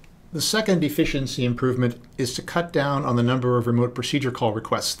 The second efficiency improvement is to cut down on the number of remote procedure call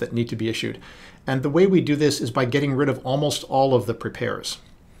requests that need to be issued. And the way we do this is by getting rid of almost all of the prepares.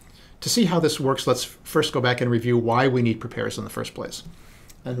 To see how this works, let's first go back and review why we need prepares in the first place.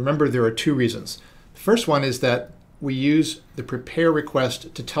 And remember, there are 2 reasons. The first one is that we use the prepare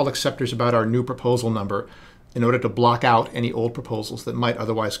request to tell acceptors about our new proposal number in order to block out any old proposals that might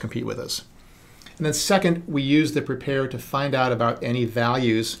otherwise compete with us. And then second, we use the prepare to find out about any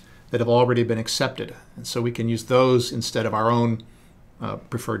values that have already been accepted. And so we can use those instead of our own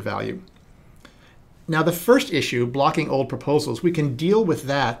preferred value. Now, the first issue, blocking old proposals, we can deal with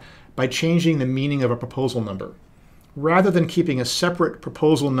that by changing the meaning of a proposal number. Rather than keeping a separate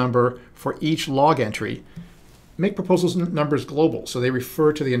proposal number for each log entry, make proposals numbers global so they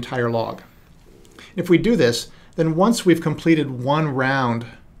refer to the entire log. If we do this, then once we've completed 1 round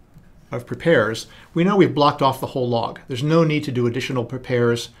of prepares, we know we've blocked off the whole log. There's no need to do additional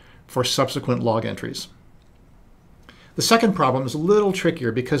prepares for subsequent log entries. The second problem is a little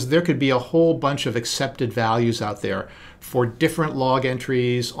trickier because there could be a whole bunch of accepted values out there for different log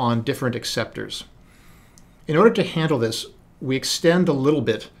entries on different acceptors. In order to handle this, we extend a little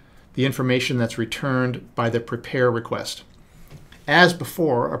bit the information that's returned by the prepare request. As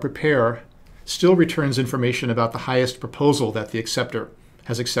before, a prepare still returns information about the highest proposal that the acceptor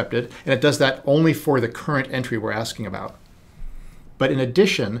has accepted, and it does that only for the current entry we're asking about. But in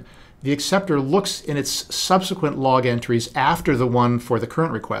addition, the acceptor looks in its subsequent log entries after the one for the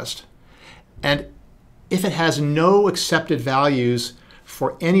current request, and if it has no accepted values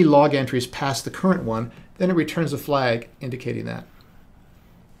for any log entries past the current one, then it returns a flag indicating that.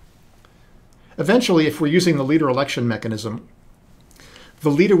 Eventually, if we're using the leader election mechanism, the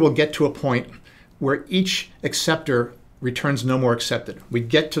leader will get to a point where each acceptor returns no more accepted. We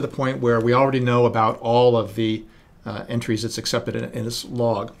get to the point where we already know about all of the entries it's accepted in its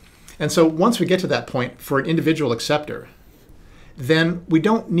log. And so once we get to that point for an individual acceptor, then we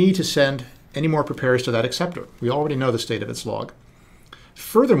don't need to send any more prepares to that acceptor. We already know the state of its log.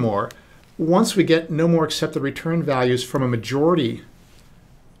 Furthermore, once we get no more accepted return values from a majority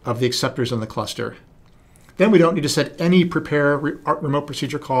of the acceptors in the cluster, then we don't need to send any prepare remote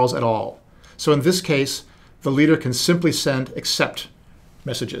procedure calls at all. So in this case, the leader can simply send accept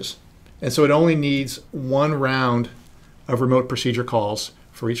messages. And so it only needs one round of remote procedure calls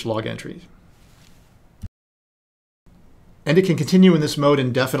for each log entry. And it can continue in this mode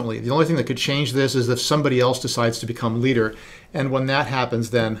indefinitely. The only thing that could change this is if somebody else decides to become leader. And when that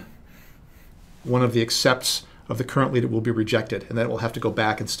happens, then one of the accepts of the current leader will be rejected. And then we'll have to go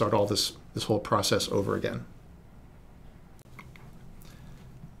back and start all this whole process over again.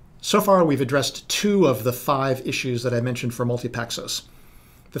 So far, we've addressed 2 of the 5 issues that I mentioned for multi-Paxos.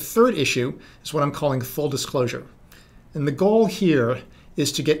 The third issue is what I'm calling full disclosure. And the goal here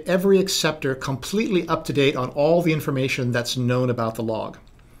is to get every acceptor completely up to date on all the information that's known about the log.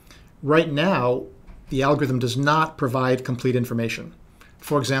 Right now, the algorithm does not provide complete information.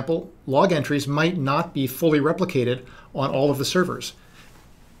 For example, log entries might not be fully replicated on all of the servers.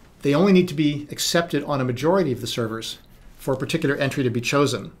 They only need to be accepted on a majority of the servers for a particular entry to be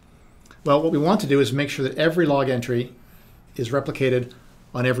chosen. Well, what we want to do is make sure that every log entry is replicated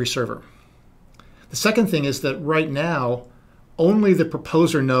on every server. The second thing is that right now, only the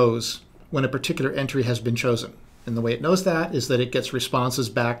proposer knows when a particular entry has been chosen. And the way it knows that is that it gets responses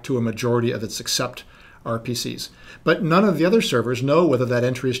back to a majority of its accept RPCs. But none of the other servers know whether that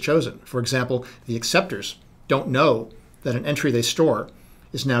entry is chosen. For example, the acceptors don't know that an entry they store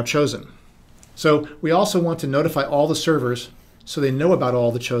is now chosen. So we also want to notify all the servers so they know about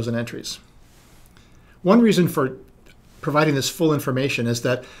all the chosen entries. One reason for providing this full information is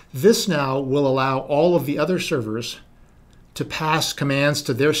that this now will allow all of the other servers to pass commands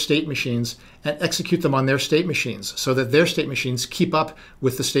to their state machines and execute them on their state machines so that their state machines keep up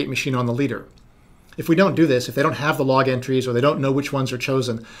with the state machine on the leader. If we don't do this, if they don't have the log entries or they don't know which ones are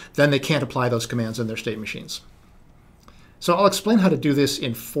chosen, then they can't apply those commands in their state machines. So I'll explain how to do this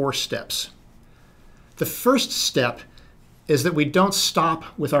in 4 steps. The first step is that we don't stop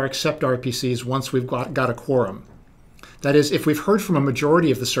with our accept RPCs once we've got a quorum. That is, if we've heard from a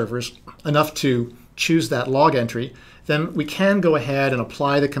majority of the servers enough to choose that log entry, then we can go ahead and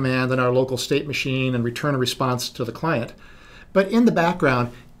apply the command in our local state machine and return a response to the client. But in the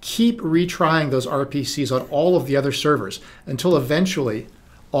background, keep retrying those RPCs on all of the other servers until eventually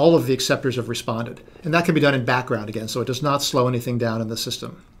all of the acceptors have responded. And that can be done in background again, so it does not slow anything down in the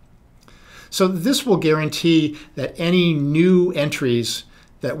system. So this will guarantee that any new entries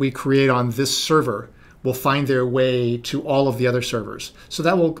that we create on this server will find their way to all of the other servers. So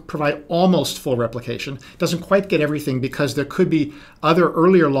that will provide almost full replication. It doesn't quite get everything because there could be other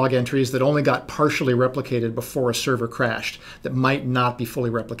earlier log entries that only got partially replicated before a server crashed that might not be fully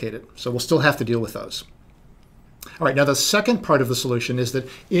replicated. So we'll still have to deal with those. All right, now the second part of the solution is that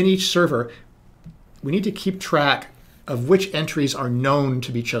in each server, we need to keep track of which entries are known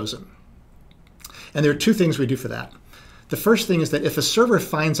to be chosen. And there are 2 things we do for that. The first thing is that if a server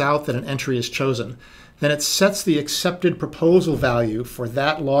finds out that an entry is chosen, then it sets the accepted proposal value for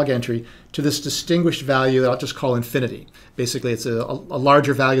that log entry to this distinguished value that I'll just call infinity. Basically, it's a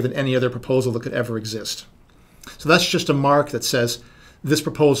larger value than any other proposal that could ever exist. So that's just a mark that says this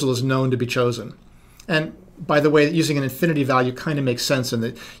proposal is known to be chosen. And by the way, using an infinity value kind of makes sense in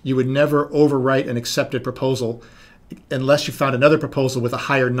that you would never overwrite an accepted proposal unless you found another proposal with a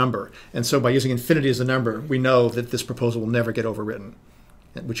higher number. And so by using infinity as a number, we know that this proposal will never get overwritten,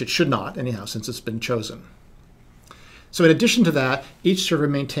 which it should not anyhow, since it's been chosen. So in addition to that, each server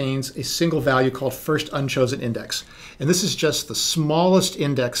maintains a single value called first unchosen index. And this is just the smallest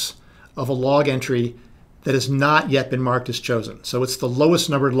index of a log entry that has not yet been marked as chosen. So it's the lowest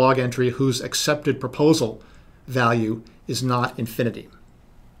numbered log entry whose accepted proposal value is not infinity.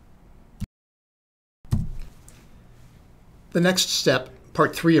 The next step,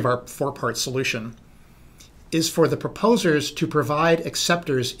 part 3 of our 4-part solution, is for the proposers to provide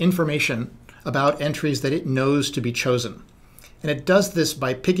acceptors information about entries that it knows to be chosen. And it does this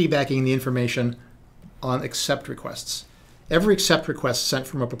by piggybacking the information on accept requests. Every accept request sent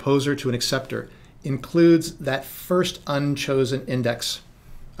from a proposer to an acceptor includes that first unchosen index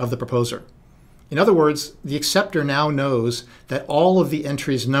of the proposer. In other words, the acceptor now knows that all of the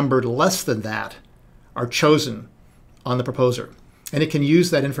entries numbered less than that are chosen on the proposer. And it can use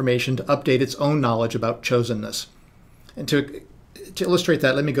that information to update its own knowledge about chosenness. And to illustrate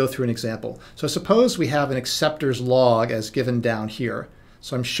that, let me go through an example. So suppose we have an acceptor's log as given down here.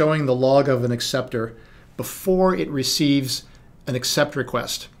 So I'm showing the log of an acceptor before it receives an accept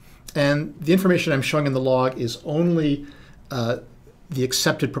request. And the information I'm showing in the log is only the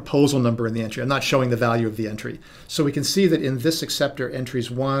accepted proposal number in the entry. I'm not showing the value of the entry. So we can see that in this acceptor,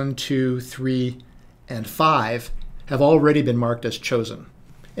 entries 1, 2, 3, and 5 have already been marked as chosen.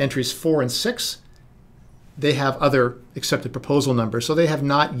 Entries 4 and 6, they have other accepted proposal numbers, so they have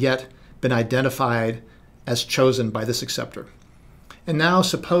not yet been identified as chosen by this acceptor. And now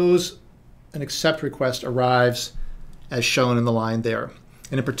suppose an accept request arrives as shown in the line there.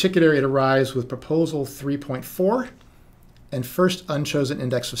 And in particular, it arrives with proposal 3.4 and first unchosen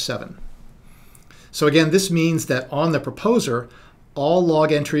index of 7. So again, this means that on the proposer, all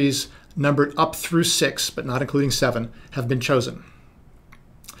log entries numbered up through 6, but not including 7, have been chosen.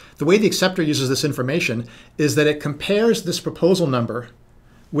 The way the acceptor uses this information is that it compares this proposal number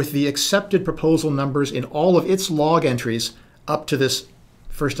with the accepted proposal numbers in all of its log entries up to this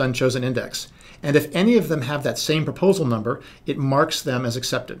first unchosen index. And if any of them have that same proposal number, it marks them as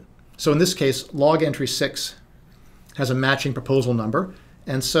accepted. So in this case, log entry 6 has a matching proposal number,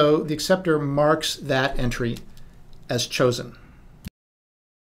 and so the acceptor marks that entry as chosen.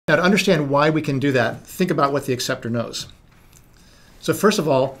 Now, to understand why we can do that, think about what the acceptor knows. So first of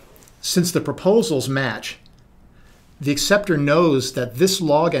all, since the proposals match, the acceptor knows that this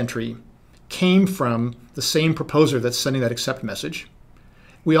log entry came from the same proposer that's sending that accept message.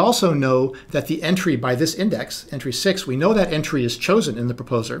 We also know that the entry by this index, entry 6, we know that entry is chosen in the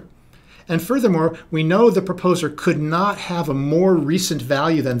proposer. And furthermore, we know the proposer could not have a more recent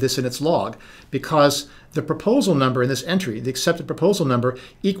value than this in its log, because the proposal number in this entry, the accepted proposal number,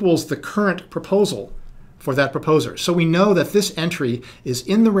 equals the current proposal for that proposer. So we know that this entry is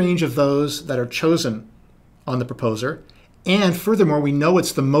in the range of those that are chosen on the proposer. And furthermore, we know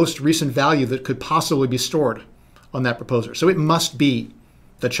it's the most recent value that could possibly be stored on that proposer. So it must be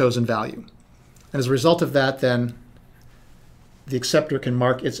the chosen value. And as a result of that, then, the acceptor can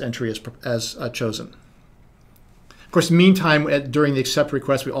mark its entry as chosen. Of course, meantime, during the accept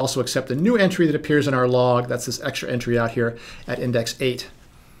request, we also accept a new entry that appears in our log. That's this extra entry out here at index 8.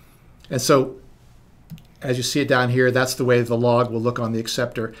 And so, as you see it down here, that's the way the log will look on the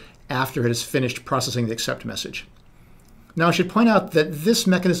acceptor after it has finished processing the accept message. Now, I should point out that this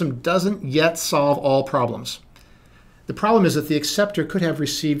mechanism doesn't yet solve all problems. The problem is that the acceptor could have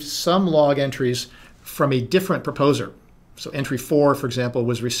received some log entries from a different proposer. So entry 4, for example,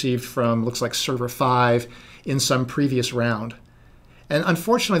 was received from, looks like server 5 in some previous round. And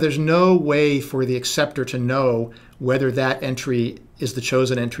unfortunately, there's no way for the acceptor to know whether that entry is the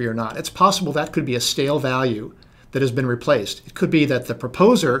chosen entry or not. It's possible that could be a stale value that has been replaced. It could be that the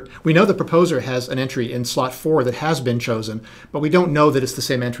proposer, we know the proposer has an entry in slot 4 that has been chosen, but we don't know that it's the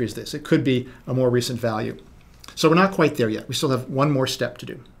same entry as this. It could be a more recent value. So we're not quite there yet. We still have one more step to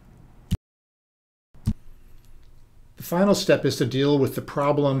do. The final step is to deal with the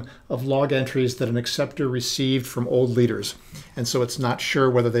problem of log entries that an acceptor received from old leaders, and so it's not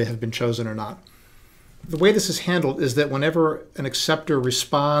sure whether they have been chosen or not. The way this is handled is that whenever an acceptor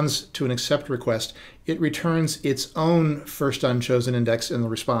responds to an accept request, it returns its own first unchosen index in the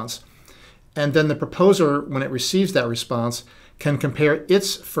response. And then the proposer, when it receives that response, can compare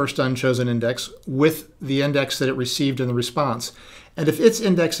its first unchosen index with the index that it received in the response. And if its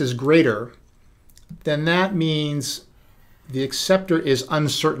index is greater, then that means the acceptor is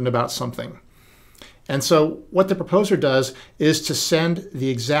uncertain about something. And so what the proposer does is to send the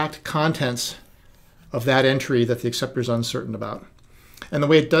exact contents of that entry that the acceptor is uncertain about. And the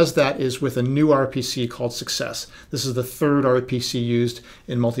way it does that is with a new RPC called success. This is the third RPC used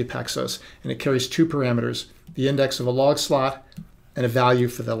in multi-Paxos, and it carries two parameters, the index of a log slot and a value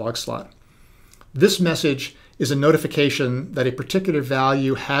for the log slot. This message is a notification that a particular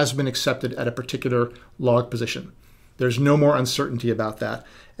value has been accepted at a particular log position. There's no more uncertainty about that.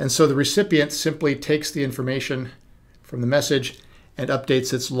 And so the recipient simply takes the information from the message and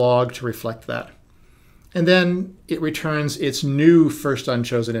updates its log to reflect that. And then it returns its new first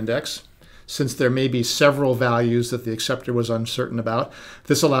unchosen index. Since there may be several values that the acceptor was uncertain about,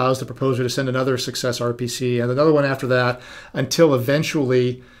 this allows the proposer to send another success RPC and another one after that until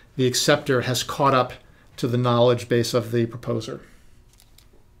eventually the acceptor has caught up to the knowledge base of the proposer.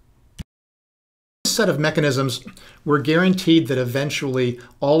 This set of mechanisms, we're guaranteed that eventually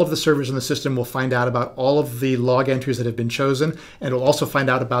all of the servers in the system will find out about all of the log entries that have been chosen, and will also find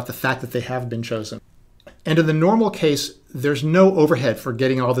out about the fact that they have been chosen. And in the normal case, there's no overhead for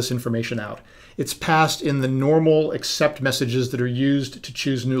getting all this information out. It's passed in the normal accept messages that are used to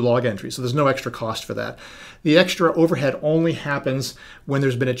choose new log entries, so there's no extra cost for that. The extra overhead only happens when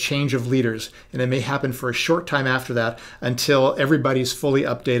there's been a change of leaders, and it may happen for a short time after that until everybody's fully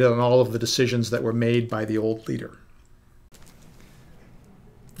updated on all of the decisions that were made by the old leader.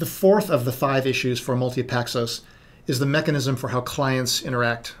 The fourth of the 5 issues for multi-Paxos is the mechanism for how clients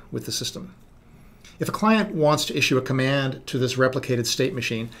interact with the system. If a client wants to issue a command to this replicated state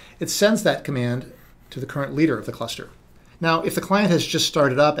machine, it sends that command to the current leader of the cluster. Now, if the client has just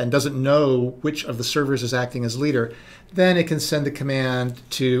started up and doesn't know which of the servers is acting as leader, then it can send the command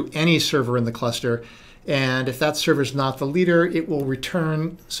to any server in the cluster. And if that server is not the leader, it will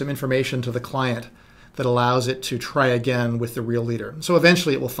return some information to the client that allows it to try again with the real leader. So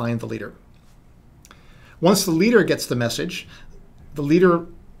eventually it will find the leader. Once the leader gets the message, the leader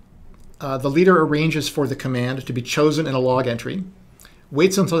arranges for the command to be chosen in a log entry,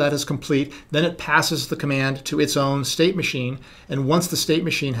 waits until that is complete, then it passes the command to its own state machine, and once the state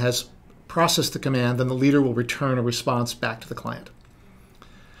machine has processed the command, then the leader will return a response back to the client.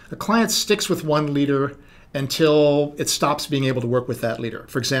 The client sticks with one leader until it stops being able to work with that leader.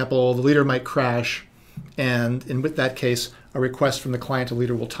 For example, the leader might crash, and with that case, a request from the client to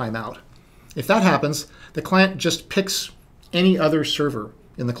leader will time out. If that happens, the client just picks any other server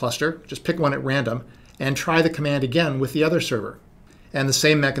in the cluster, just pick one at random, and try the command again with the other server. And the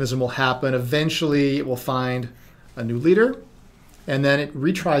same mechanism will happen. Eventually, it will find a new leader, and then it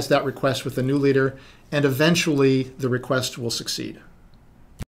retries that request with the new leader, and eventually the request will succeed.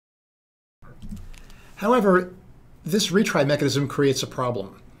 However, this retry mechanism creates a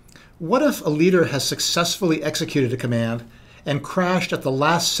problem. What if a leader has successfully executed a command and crashed at the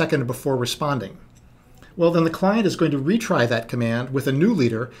last second before responding? Well, then the client is going to retry that command with a new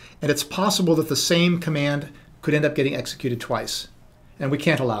leader, and it's possible that the same command could end up getting executed twice. And we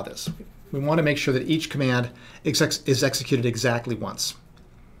can't allow this. We want to make sure that each command is executed exactly once.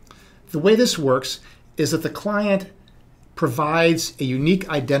 The way this works is that the client provides a unique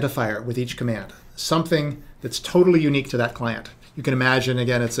identifier with each command, something that's totally unique to that client. You can imagine,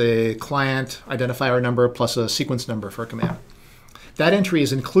 again, it's a client identifier number plus a sequence number for a command. That entry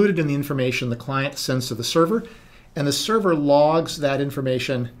is included in the information the client sends to the server, and the server logs that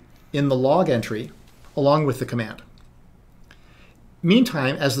information in the log entry along with the command.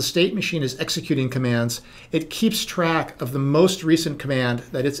 Meantime, as the state machine is executing commands, it keeps track of the most recent command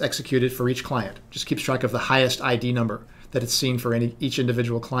that it's executed for each client. Just keeps track of the highest ID number that it's seen for each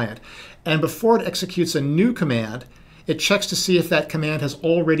individual client. And before it executes a new command, it checks to see if that command has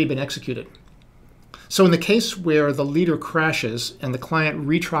already been executed. So in the case where the leader crashes and the client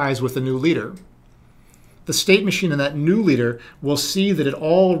retries with the new leader, the state machine and that new leader will see that it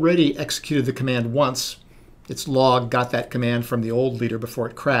already executed the command once. Its log got that command from the old leader before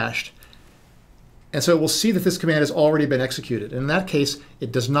it crashed. And so it will see that this command has already been executed. And in that case,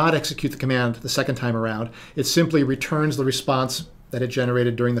 it does not execute the command the second time around. It simply returns the response that it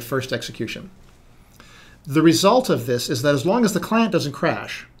generated during the first execution. The result of this is that as long as the client doesn't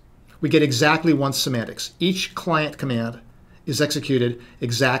crash, we get exactly once semantics. Each client command is executed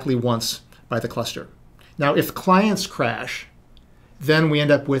exactly once by the cluster. Now, if clients crash, then we end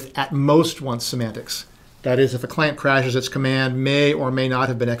up with at most once semantics. That is, if a client crashes, its command may or may not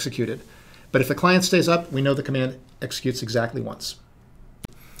have been executed. But if the client stays up, we know the command executes exactly once.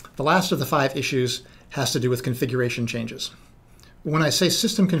 The last of the 5 issues has to do with configuration changes. When I say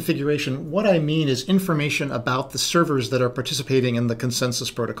system configuration, what I mean is information about the servers that are participating in the consensus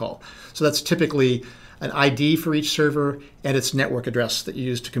protocol. So that's typically an ID for each server and its network address that you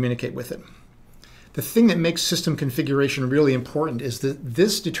use to communicate with it. The thing that makes system configuration really important is that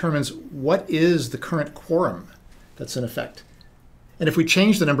this determines what is the current quorum that's in effect. And if we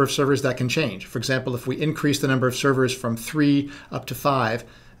change the number of servers, that can change. For example, if we increase the number of servers from 3 up to 5,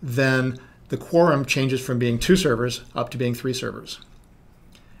 then the quorum changes from being 2 servers up to being 3 servers.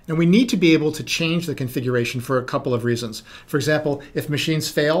 And we need to be able to change the configuration for a couple of reasons. For example, if machines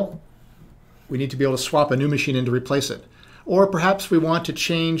fail, We need to be able to swap a new machine in to replace it. Or perhaps we want to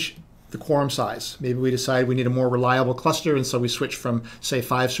change the quorum size. Maybe we decide we need a more reliable cluster, and so we switch from, say,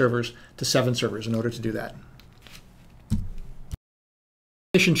 5 servers to 7 servers in order to do that.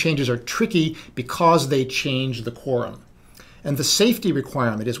 Configuration changes are tricky because they change the quorum. And the safety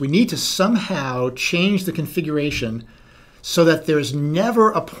requirement is we need to somehow change the configuration so that there's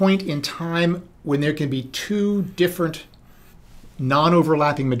never a point in time when there can be 2 different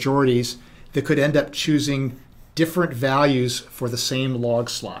non-overlapping majorities that could end up choosing different values for the same log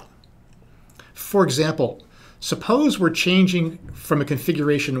slot. For example, suppose we're changing from a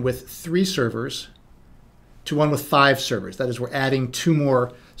configuration with 3 servers to one with 5 servers. That is, we're adding 2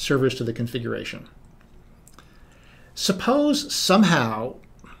 more servers to the configuration. Suppose somehow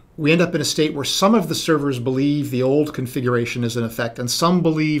we end up in a state where some of the servers believe the old configuration is in effect and some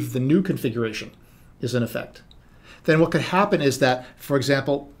believe the new configuration is in effect. Then what could happen is that, for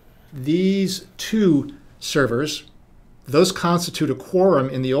example, these 2 servers, those constitute a quorum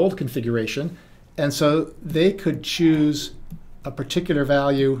in the old configuration, and so they could choose a particular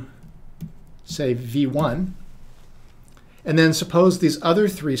value, say v1, and then suppose these other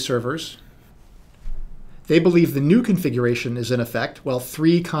 3 servers, they believe the new configuration is in effect. Well,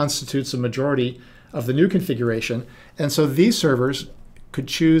 3 constitutes a majority of the new configuration, and so these servers could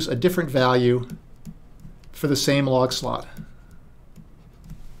choose a different value for the same log slot.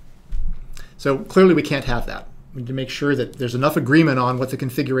 So clearly we can't have that. We need to make sure that there's enough agreement on what the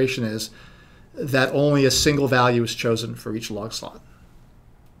configuration is that only a single value is chosen for each log slot.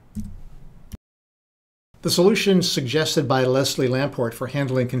 The solution suggested by Leslie Lamport for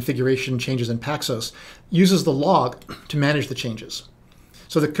handling configuration changes in Paxos uses the log to manage the changes.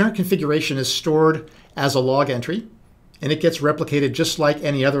 So the current configuration is stored as a log entry, and it gets replicated just like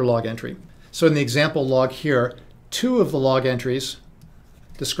any other log entry. So in the example log here, 2 of the log entries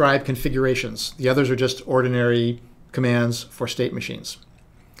describe configurations. The others are just ordinary commands for state machines.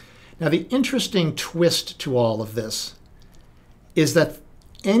 Now, the interesting twist to all of this is that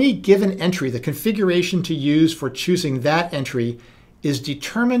any given entry, the configuration to use for choosing that entry, is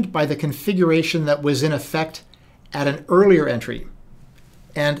determined by the configuration that was in effect at an earlier entry.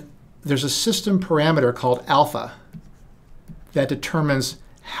 And there's a system parameter called alpha that determines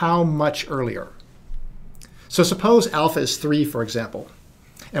how much earlier. So suppose alpha is 3, for example,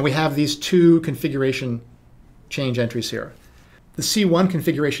 and we have these 2 configuration change entries here. The C1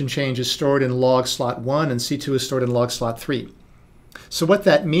 configuration change is stored in log slot 1, and C2 is stored in log slot 3. So what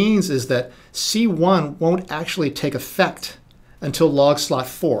that means is that C1 won't actually take effect until log slot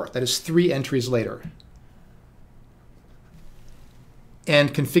 4, that is 3 entries later.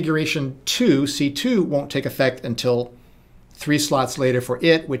 And configuration 2, C2, won't take effect until 3 slots later for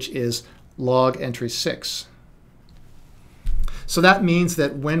it, which is log entry 6. So that means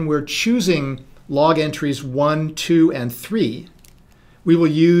that when we're choosing log entries 1, 2, and 3, we will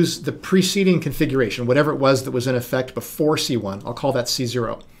use the preceding configuration, whatever it was that was in effect before C1. I'll call that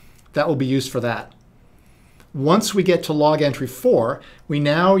C0. That will be used for that. Once we get to log entry 4, we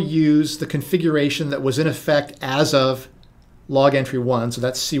now use the configuration that was in effect as of log entry 1, so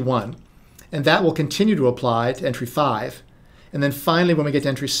that's C1. And that will continue to apply to entry 5. And then finally, when we get to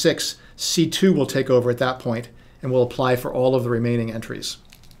entry 6, C2 will take over at that point and will apply for all of the remaining entries.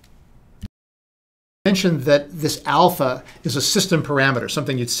 I mentioned that this alpha is a system parameter,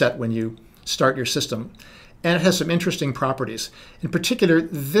 something you'd set when you start your system. And it has some interesting properties. In particular,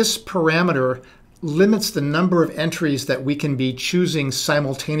 this parameter limits the number of entries that we can be choosing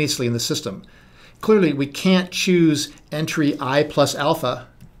simultaneously in the system. Clearly, we can't choose entry I plus alpha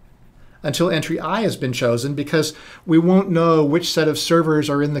until entry I has been chosen, because we won't know which set of servers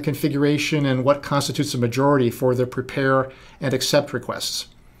are in the configuration and what constitutes a majority for the prepare and accept requests.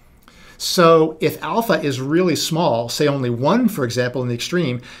 So if alpha is really small, say only 1, for example, in the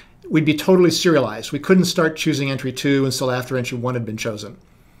extreme, we'd be totally serialized. We couldn't start choosing entry 2 until after entry 1 had been chosen.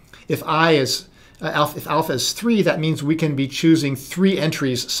 If alpha is 3, that means we can be choosing 3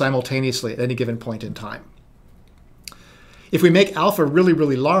 entries simultaneously at any given point in time. If we make alpha really,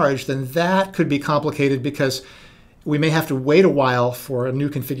 really large, then that could be complicated because we may have to wait a while for a new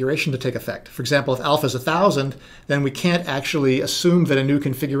configuration to take effect. For example, if alpha is 1,000, then we can't actually assume that a new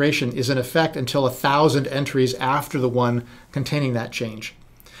configuration is in effect until 1,000 entries after the one containing that change.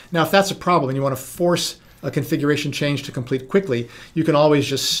 Now, if that's a problem and you want to force a configuration change to complete quickly, you can always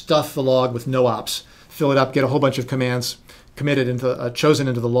just stuff the log with no ops, fill it up, get a whole bunch of commands committed into chosen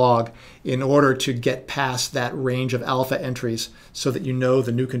into the log in order to get past that range of alpha entries so that you know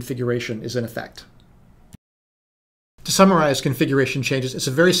the new configuration is in effect. To summarize configuration changes, it's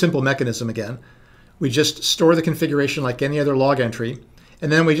a very simple mechanism again. We just store the configuration like any other log entry,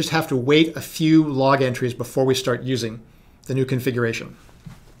 And then we just have to wait a few log entries before we start using the new configuration.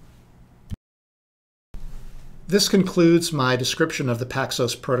 This concludes my description of the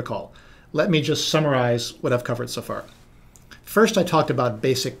Paxos protocol. Let me just summarize what I've covered so far. First, I talked about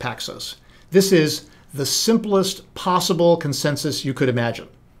basic Paxos. This is the simplest possible consensus you could imagine.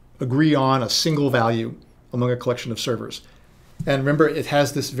 Agree on a single value among a collection of servers. And remember, it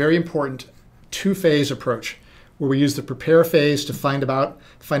has this very important two-phase approach where we use the prepare phase to find out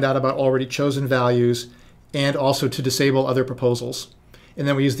about already chosen values and also to disable other proposals. And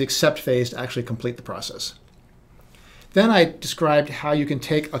then we use the accept phase to actually complete the process. Then I described how you can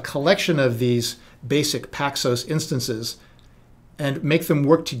take a collection of these basic Paxos instances and make them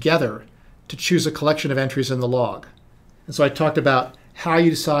work together to choose a collection of entries in the log. And so I talked about how you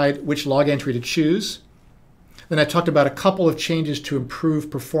decide which log entry to choose. Then I talked about a couple of changes to improve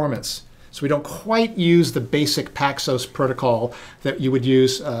performance. So we don't quite use the basic Paxos protocol that you would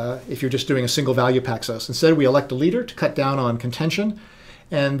use if you're just doing a single value Paxos. Instead, we elect a leader to cut down on contention.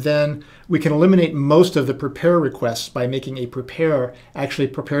 And then we can eliminate most of the prepare requests by making a prepare actually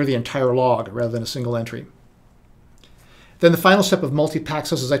prepare the entire log rather than a single entry. Then the final step of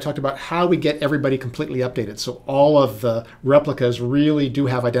multi-Paxos is I talked about how we get everybody completely updated. So all of the replicas really do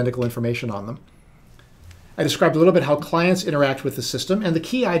have identical information on them. I described a little bit how clients interact with the system. And the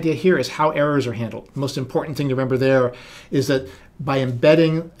key idea here is how errors are handled. The most important thing to remember there is that by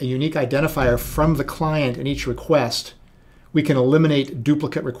embedding a unique identifier from the client in each request, we can eliminate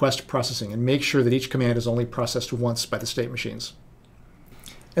duplicate request processing and make sure that each command is only processed once by the state machines.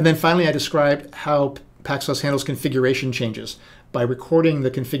 And then finally, I described how Paxos handles configuration changes by recording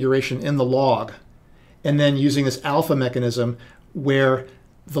the configuration in the log and then using this alpha mechanism where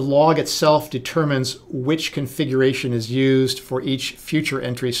the log itself determines which configuration is used for each future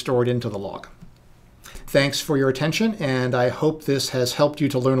entry stored into the log. Thanks for your attention, and I hope this has helped you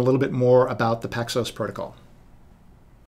to learn a little bit more about the Paxos protocol.